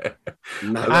 Yeah.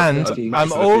 And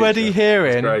I'm already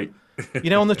hearing, great. you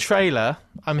know, on the trailer,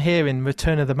 I'm hearing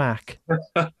Return of the Mac.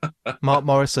 Mark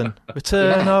Morrison,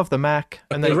 Return of the Mac.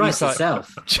 And then It writes he's like,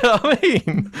 itself. do you know what I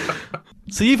mean?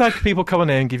 So you've had people come on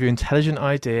in and give you intelligent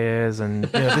ideas, and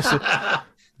you know,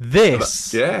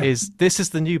 this is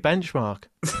the new benchmark.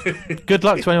 Good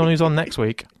luck to anyone who's on next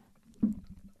week.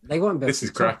 They won't be able This to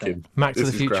is top cracking. that. Mac to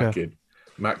the Future. Cracking.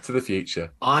 Mac to the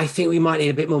Future. I think we might need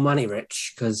a bit more money,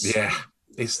 Rich, because Yeah,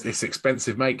 it's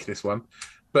expensive make, this one.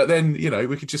 But then, you know,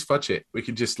 we could just fudge it. We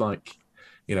could just like,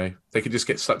 you know, they could just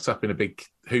get sucked up in a big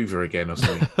Hoover again or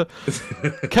something.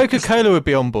 Coca-Cola would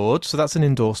be on board, so that's an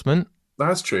endorsement.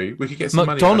 That's true. We could get some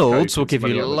McDonald's will money. give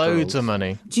you loads of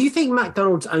money. do you think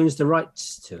McDonald's owns the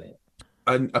rights to it?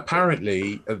 And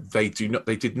apparently, they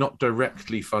did not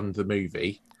directly fund the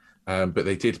movie, but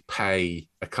they did pay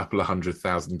a couple of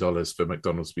 $100,000 for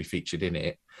McDonald's to be featured in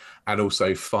it, and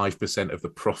also 5% of the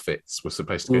profits were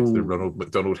supposed to go to the Ronald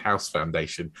McDonald House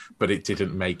Foundation, but it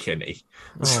didn't make any.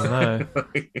 Oh no!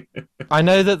 I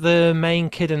know that the main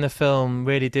kid in the film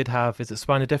really did have, is it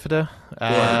spina bifida?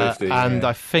 And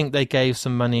I think they gave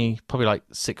some money, probably like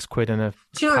 £6 in a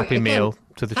Do you know, Happy again, Meal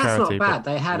to the that's charity. not bad.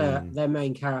 They had their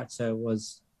main character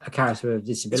was a character with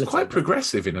disability. It's quite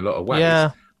progressive in a lot of ways.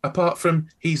 Yeah. Apart from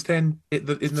he's then in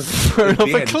the Thrown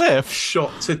off a cliff,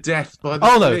 shot to death by the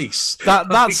police.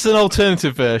 That's an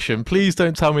alternative version. Please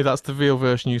don't tell me that's the real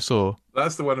version you saw.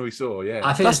 That's the one we saw. Yeah,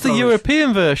 I think that's the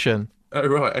European version. Oh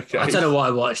right, okay. I don't know what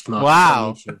I watched, Mark.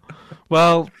 Wow.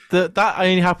 Well, that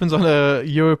only happens on a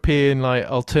European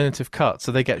alternative cut.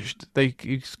 So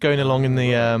he's going along in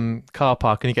the car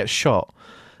park and he gets shot.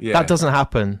 Yeah. That doesn't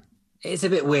happen. It's a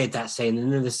bit weird, that scene,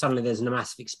 and then suddenly there's a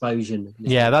massive explosion.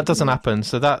 Yeah, that doesn't happen.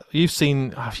 So that you've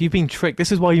been tricked.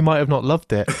 This is why you might have not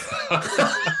loved it.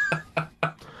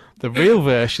 The real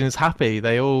version is happy.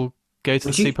 They all go to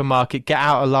the supermarket, get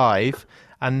out alive,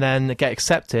 and then get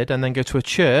accepted, and then go to a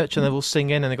church, and they're all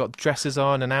singing, and they've got dresses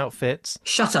on and outfits.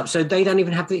 Shut up. So they don't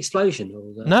even have the explosion?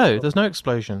 No, there's no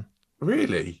explosion.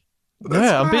 Really?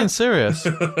 I'm being serious.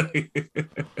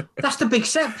 That's the big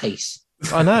set piece.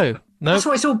 I know. No, that's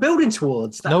what it's all building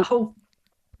towards. That Nope.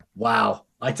 Wow.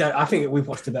 I think we've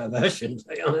watched a better version, to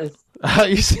be honest.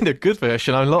 You've seen a good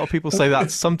version. A lot of people say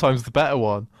that's sometimes the better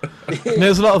one.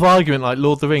 There's a lot of argument, like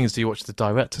Lord of the Rings. Do you watch the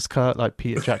director's cut, like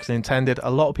Peter Jackson intended?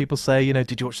 A lot of people say,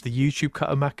 did you watch the YouTube cut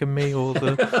of Mac and Me or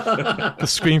the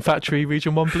Screen Factory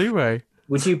Region 1 Blu-ray?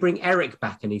 Would you bring Eric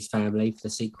back and his family for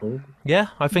the sequel? Yeah,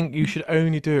 I think you should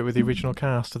only do it with the original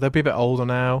cast. They'll be a bit older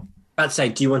now. I'd say,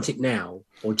 do you want it now,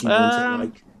 or do you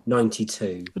want it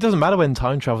 92? It doesn't matter when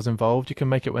time travel's involved. You can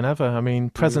make it whenever. I mean,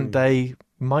 present day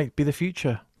might be the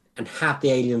future. And have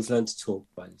the aliens learn to talk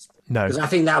by this point? No. Because I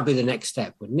think that would be the next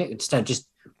step, wouldn't it? Instead of just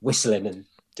whistling and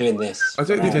doing this. I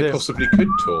don't think they possibly could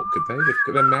talk, could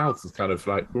they? Their mouths are kind of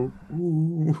like...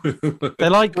 Ooh. They're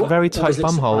like very tight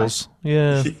bumholes.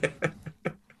 Yeah.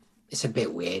 It's a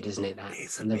bit weird, isn't it?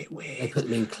 It's a bit weird. They put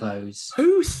them in clothes.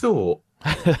 Who thought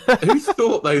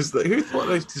those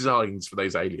designs for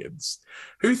those aliens?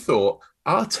 Who thought,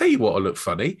 I'll tell you what'll look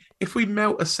funny, if we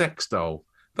melt a sex doll.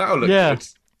 That'll look good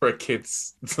for a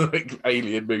kid's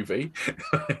alien movie.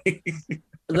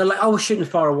 They're like, we're shooting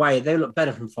far away. They look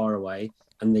better from far away.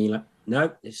 And then you're like,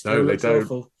 nope, it still looks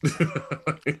awful.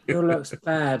 It still looks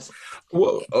bad.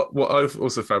 What I've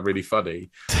also found really funny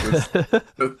was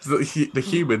the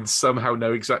humans somehow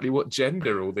know exactly what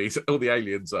gender all the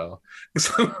aliens are.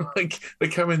 So they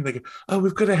come in, they go,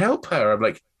 we've got to help her. I'm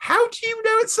like, how do you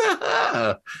know it's a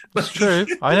her? That's true.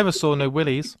 I never saw no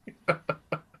willies.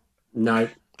 No.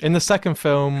 In the second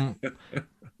film,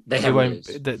 they won't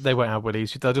have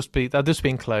willies. They'll just be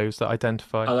in clothes that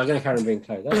identify. Oh, they're going to carry on being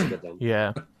clothes. That's good then.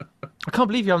 Yeah. I can't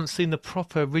believe you haven't seen the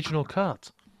proper original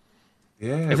cut.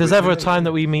 Yeah. If there's ever a time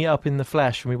that we meet up in the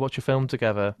flesh and we watch a film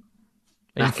together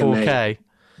in 4K,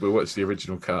 we'll watch the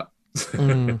original cut.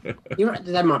 You're right,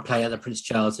 they might play at the Prince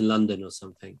Charles in London or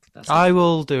something. I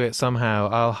will do it somehow.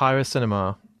 I'll hire a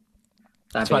cinema.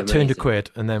 It's about 200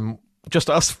 quid, and then just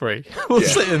us three. We'll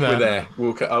sit in there.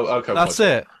 We're there. I'll come. That's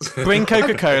it. Bring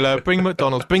Coca-Cola, bring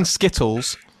McDonald's, bring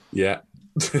Skittles. Yeah.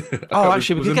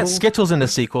 Actually, we could get Skittles in the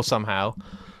sequel somehow.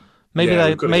 Maybe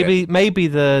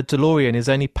the DeLorean is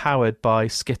only powered by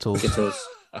Skittles.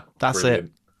 That's Brilliant.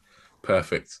 it.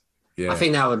 Perfect. Yeah. I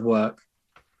think that would work.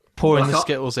 Pouring the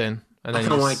Skittles in. And then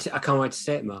I can't wait to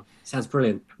see it, Mark. Sounds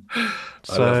brilliant.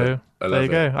 So there you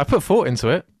go. I put thought into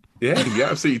it. Yeah, you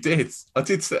absolutely did. I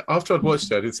did say, after I'd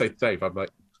watched it, I did say to Dave, I'm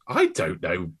like, I don't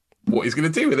know what he's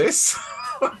going to do with this.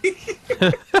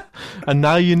 And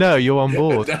now you know, you're on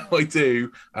board. Now I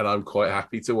do, and I'm quite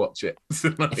happy to watch it.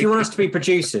 If you want us to be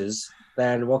producers,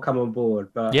 then we'll come on board.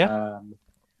 But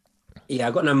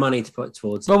I've got no money to put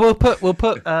towards it. Well, we'll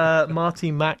put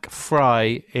Marty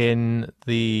McFry in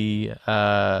the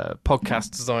podcast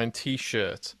design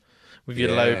T-shirt with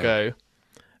your logo.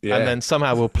 Yeah. And then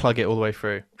somehow we'll plug it all the way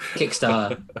through.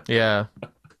 Kickstarter. Yeah.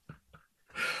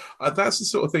 That's the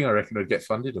sort of thing I reckon would get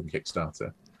funded on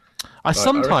Kickstarter.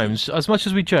 Sometimes, as much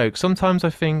as we joke, sometimes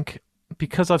I think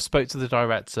because I've spoke to the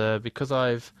director, because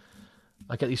I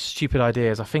get these stupid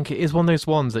ideas, I think it is one of those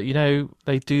ones that,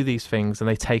 they do these things and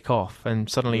they take off and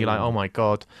suddenly you're like, oh my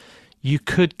God, you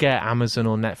could get Amazon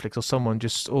or Netflix or someone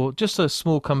or just a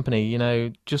small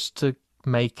company, just to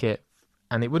make it,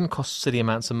 and it wouldn't cost silly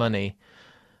amounts of money.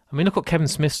 I mean, look what Kevin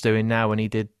Smith's doing now when he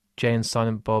did Jay and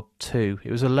Silent Bob 2.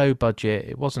 It was a low budget.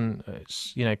 It wasn't,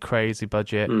 crazy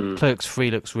budget. Clerks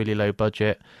 3 looks really low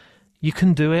budget. You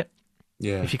can do it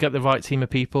if you get the right team of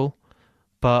people.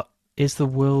 But is the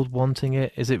world wanting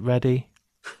it? Is it ready?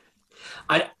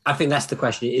 I think that's the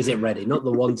question. Is it ready? Not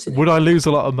the wanting. Would I lose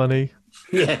a lot of money?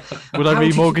 Yeah. Would I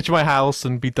remortgage my house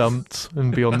and be dumped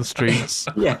and be on the streets?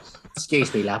 Yeah.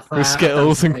 Excuse me, love. With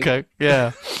Skittles and Coke.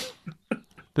 Yeah.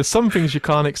 There's some things you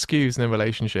can't excuse in a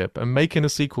relationship, and making a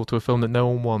sequel to a film that no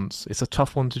one wants, it's a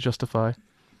tough one to justify.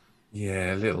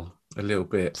 Yeah, a little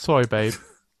bit. Sorry, babe.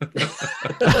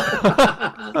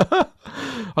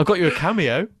 I got you a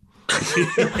cameo.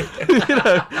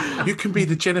 You can be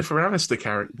the Jennifer Aniston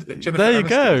character. There you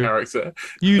go. Character.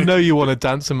 You know you want to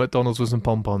dance in McDonald's with some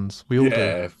pom-poms. We all do.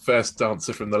 Yeah, first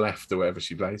dancer from the left or whatever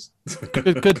she plays.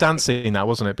 Good dancing, that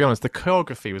wasn't it? Be honest, the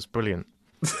choreography was brilliant.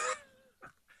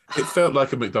 It felt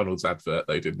like a McDonald's advert,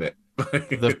 though, didn't it?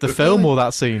 The film or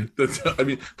that scene? I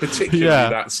mean, particularly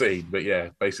that scene, but yeah,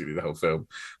 basically the whole film.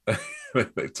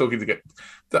 They're talking to get.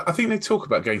 I think they talk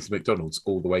about going to McDonald's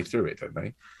all the way through it, don't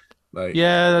they? Like,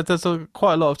 yeah, there's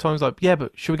quite a lot of times like, yeah,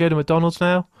 but should we go to McDonald's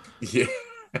now? Yeah.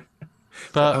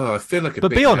 But I feel like.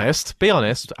 But be honest.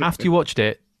 After you watched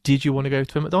it, did you want to go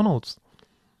to a McDonald's?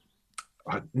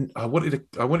 I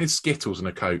wanted Skittles and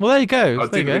a Coke. Well, there you go. I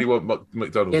didn't really want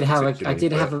McDonald's. I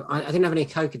didn't have any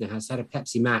Coke in the house. I had a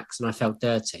Pepsi Max, and I felt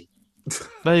dirty.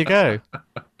 There you go.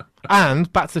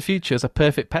 And Back to the Future is a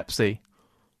perfect Pepsi.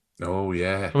 Oh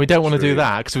yeah. And we don't want to do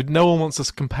that because no one wants us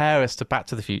to compare us to Back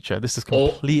to the Future. This is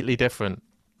completely different.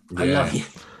 I love you.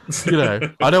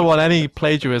 I don't want any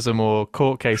plagiarism or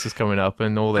court cases coming up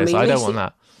and all this. I don't want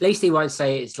that. At least he won't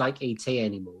say it's like ET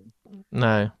anymore.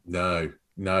 No,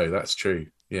 that's true.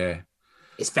 Yeah.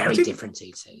 It's very different to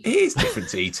ET. It is different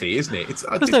to ET, isn't it?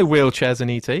 There's no wheelchairs in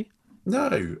ET. No,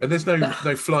 and there's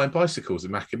no flying bicycles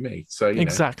in Mac and Me. So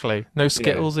exactly. No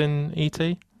Skittles in ET.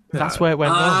 That's where it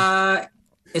went wrong.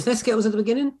 Is there Skittles at the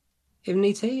beginning in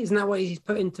ET? Isn't that what he's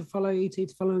put in to follow ET to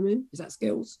follow him in? Is that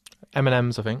Skittles?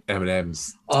 M&M's, I think.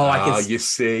 M&M's. You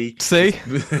see.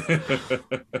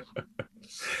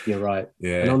 You're right.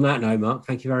 Yeah. And on that note, Mark,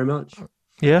 thank you very much.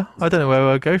 Yeah, I don't know where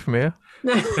we'll go from here.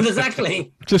 No,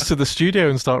 exactly. Just to the studio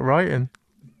and start writing.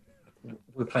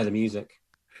 We'll play the music.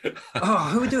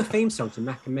 Who would do a theme song to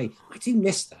Mac and Me? I do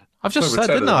miss that. I've just said,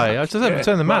 didn't I? I just said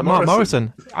Return the Mac. Mark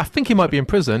Morrison. I think he might be in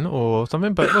prison or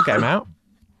something, but we'll get him out.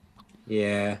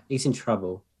 Yeah, he's in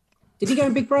trouble. Did he go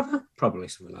in Big Brother? Probably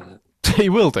something like that. He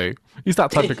will do. He's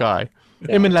that type of guy.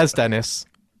 Him and Les Dennis.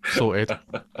 Sorted.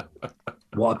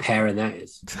 What a pairing that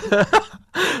is.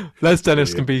 Les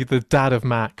Dennis can be the dad of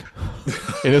Mac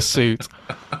in a suit.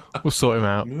 We'll sort him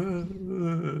out.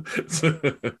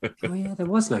 Oh, yeah, there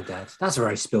was no dad. That's a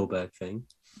very Spielberg thing.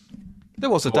 There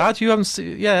was a dad. You haven't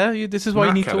seen... Yeah, this is why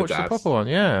you need to watch the proper one.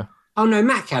 Yeah. Oh, no,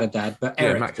 Mac had a dad, but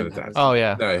Eric Mac had a dad. Oh,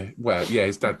 yeah. No, well, yeah,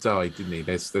 his dad died, didn't he?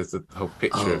 There's a whole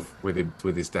picture with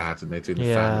his dad, and they're doing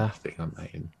the family thing, aren't they?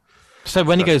 And so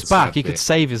when he goes back, he could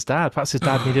save his dad. Perhaps his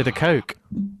dad needed a Coke.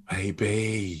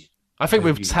 Maybe. I think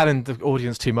we're telling the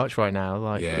audience too much right now.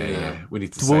 Like, yeah. We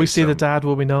need to. Will we see the dad?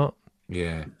 Will we not?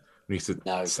 Yeah. We need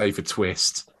to save a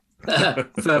twist.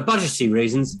 For budgetary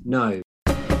reasons, no.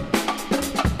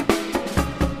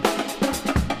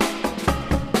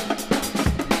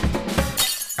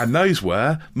 And those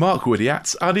were Mark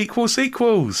Woodyatt's Unequal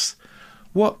Sequels.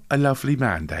 What a lovely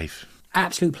man, Dave.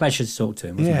 Absolute pleasure to talk to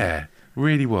him, wasn't it?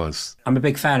 Really was. I'm a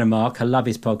big fan of Mark. I love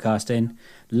his podcasting.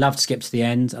 Love to skip to the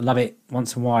end. I love it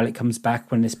once in a while. It comes back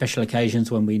when there's special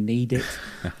occasions when we need it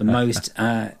the most.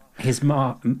 His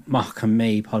Mark and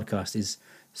Me podcast is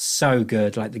so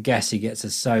good. Like the guests he gets are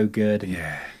so good. And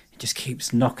he just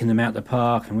keeps knocking them out the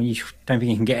park. And when you don't think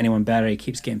you can get anyone better, he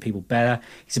keeps getting people better.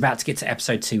 He's about to get to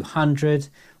episode 200,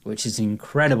 which is an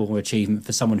incredible achievement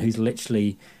for someone who's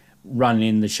literally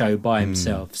running the show by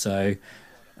himself. So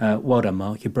well done,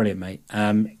 Mark. You're brilliant, mate.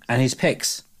 And his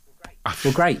picks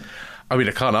were great. I mean,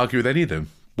 I can't argue with any of them.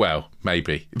 Well,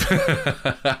 maybe.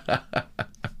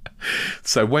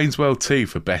 So Wayne's World 2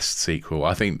 for best sequel.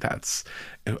 I think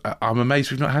I'm amazed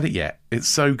we've not had it yet. It's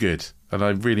so good, and I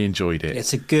really enjoyed it.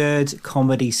 It's a good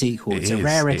comedy sequel. It's a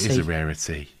rarity. It is a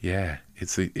rarity. Yeah,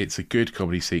 it's a good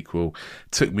comedy sequel.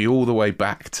 Took me all the way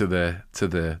back to the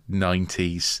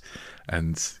 90s,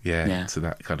 and to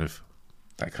that kind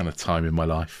of time in my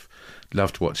life.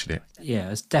 Loved watching it. Yeah,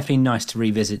 it's definitely nice to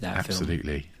revisit that film.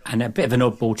 Absolutely. And a bit of an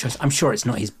oddball choice. I'm sure it's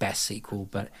not his best sequel,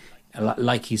 but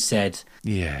like you said,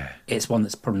 it's one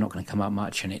that's probably not going to come up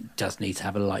much, and it does need to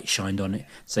have a light shined on it.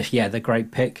 So the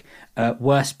great pick.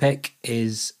 Worst pick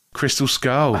is Crystal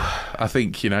Skull. I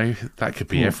think that could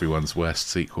be everyone's worst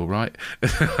sequel, right?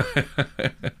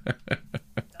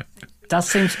 Does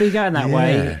seem to be going that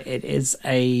way. It is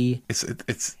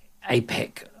it's a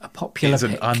pick, a popular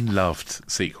pick. It's an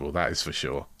unloved sequel, that is for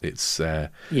sure. It's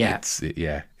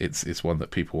it's one that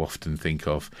people often think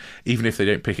of, even if they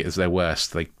don't pick it as their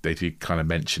worst. They do kind of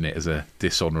mention it as a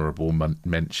dishonourable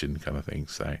mention kind of thing.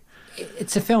 So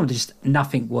it's a film that just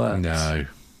nothing works.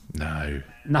 No,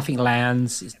 nothing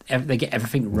lands. They get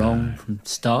everything wrong from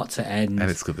start to end,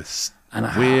 and it's got this And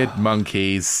weird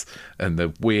monkeys and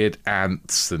the weird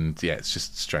ants, and it's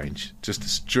just strange. Just a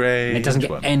strange. And it doesn't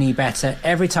get any better.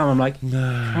 Every time I'm like,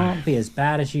 can't be as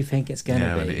bad as you think it's going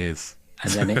to be. And it is.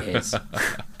 And then it is.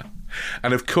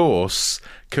 And of course,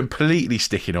 completely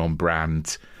sticking on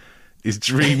brand, his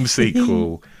dream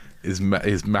sequel is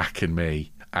Mac and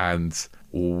Me, and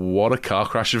what a car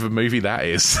crash of a movie that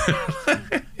is.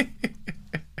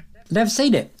 Never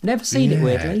seen it,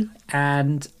 weirdly,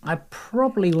 and I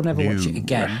probably will never watch it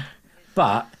again.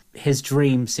 But his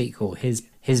dream sequel, his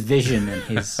vision and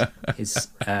his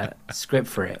script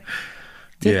for it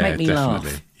did make me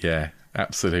definitely. laugh. Yeah,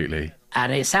 absolutely.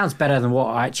 And it sounds better than what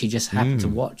I actually just happened to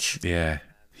watch. Yeah.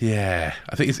 I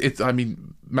think it's. I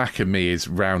mean, Mac and Me is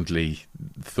roundly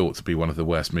thought to be one of the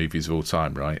worst movies of all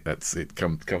time, right? It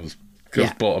comes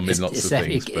bottom in lots of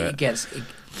things. But it gets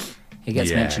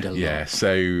mentioned a lot. Yeah,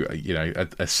 so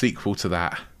a sequel to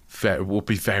that will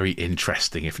be very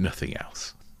interesting, if nothing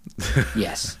else.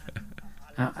 Yes,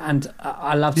 and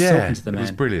I loved talking to the man. It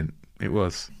was brilliant. It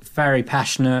was very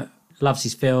passionate. Loves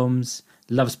his films.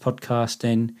 Loves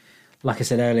podcasting. Like I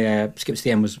said earlier, Skip to the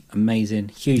End was amazing,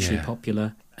 hugely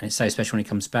popular, and it's so special when he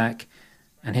comes back.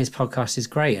 And his podcast is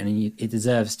great, and it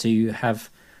deserves to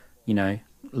have, a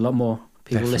lot more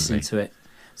people listening to it.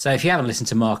 So if you haven't listened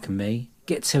to Mark and Me,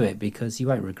 get to it because you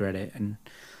won't regret it. And,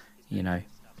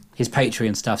 his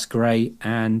Patreon stuff's great,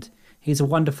 and he's a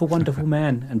wonderful, wonderful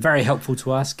man and very helpful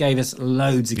to us. Gave us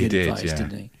loads of good advice,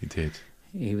 didn't he? He did.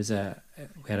 He was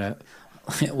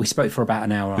we spoke for about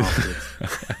an hour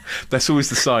afterwards. That's always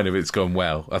the sign of it's gone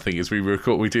well. I think as we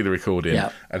do the recording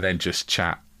and then just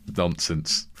chat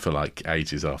nonsense for like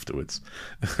ages afterwards.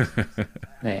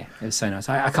 Yeah, it was so nice.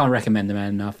 I can't recommend the man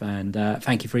enough, and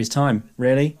thank you for his time.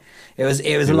 Really, it was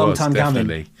a long time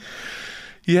coming.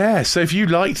 Yeah. So if you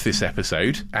liked this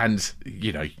episode, and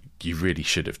you really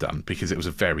should have done because it was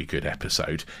a very good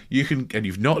episode. And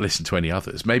you've not listened to any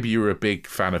others. Maybe you were a big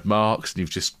fan of Mark's and you've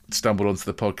just stumbled onto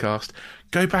the podcast.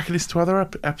 Go back and listen to other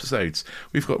episodes.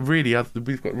 We've got really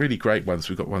great ones.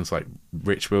 We've got ones like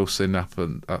Rich Wilson up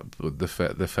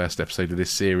the first episode of this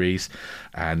series.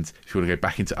 And if you want to go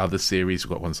back into other series,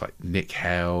 we've got ones like Nick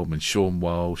Helm and Sean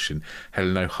Walsh and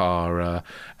Helen O'Hara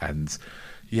and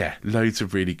loads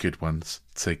of really good ones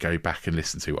to go back and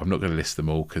listen to. I'm not going to list them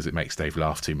all because it makes Dave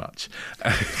laugh too much.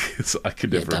 I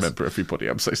could never remember everybody.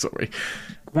 I'm so sorry.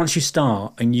 Once you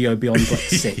start and you go beyond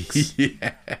 6,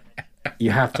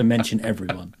 you have to mention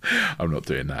everyone. I'm not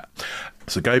doing that.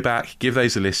 So go back, give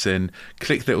those a listen,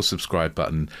 click the little subscribe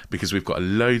button because we've got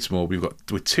loads more.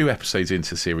 We're 2 episodes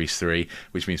into series 3,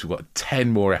 which means we've got 10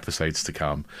 more episodes to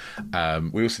come.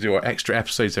 We also do our extra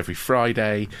episodes every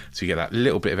Friday, so you get that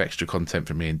little bit of extra content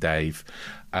from me and Dave,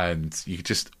 and you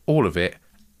just all of it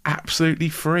absolutely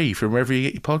free from wherever you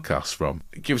get your podcasts from.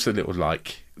 Give us a little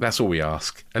like. That's all we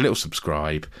ask. A little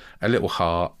subscribe, a little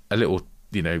heart, a little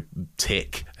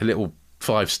tick, a little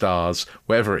 5 stars,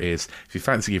 whatever it is. If you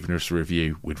fancy giving us a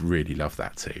review, we'd really love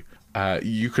that too.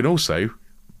 You can also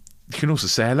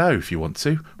say hello if you want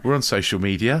to. We're on social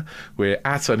media. We're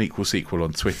at Unequal Sequel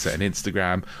on Twitter and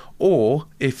Instagram. Or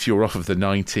if you're off of the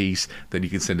 90s, then you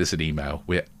can send us an email.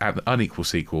 We're at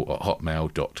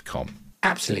unequalsequel@hotmail.com.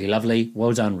 Absolutely lovely.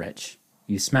 Well done, Rich.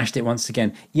 You smashed it once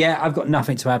again. Yeah, I've got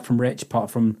nothing to add from Rich apart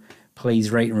from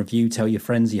please rate and review, tell your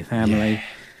friends, your family,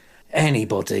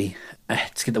 anybody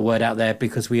to get the word out there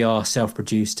because we are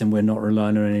self-produced and we're not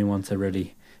relying on anyone to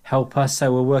really help us.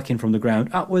 So we're working from the ground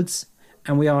upwards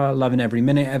and we are loving every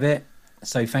minute of it.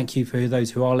 So thank you for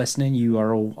those who are listening. You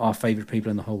are all our favourite people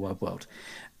in the whole wide world.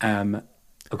 I've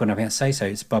got nothing to say, so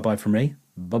it's bye-bye from me.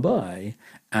 Bye-bye.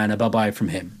 And a bye-bye from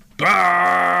him.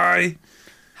 Bye!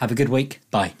 Have a good week.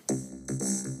 Bye.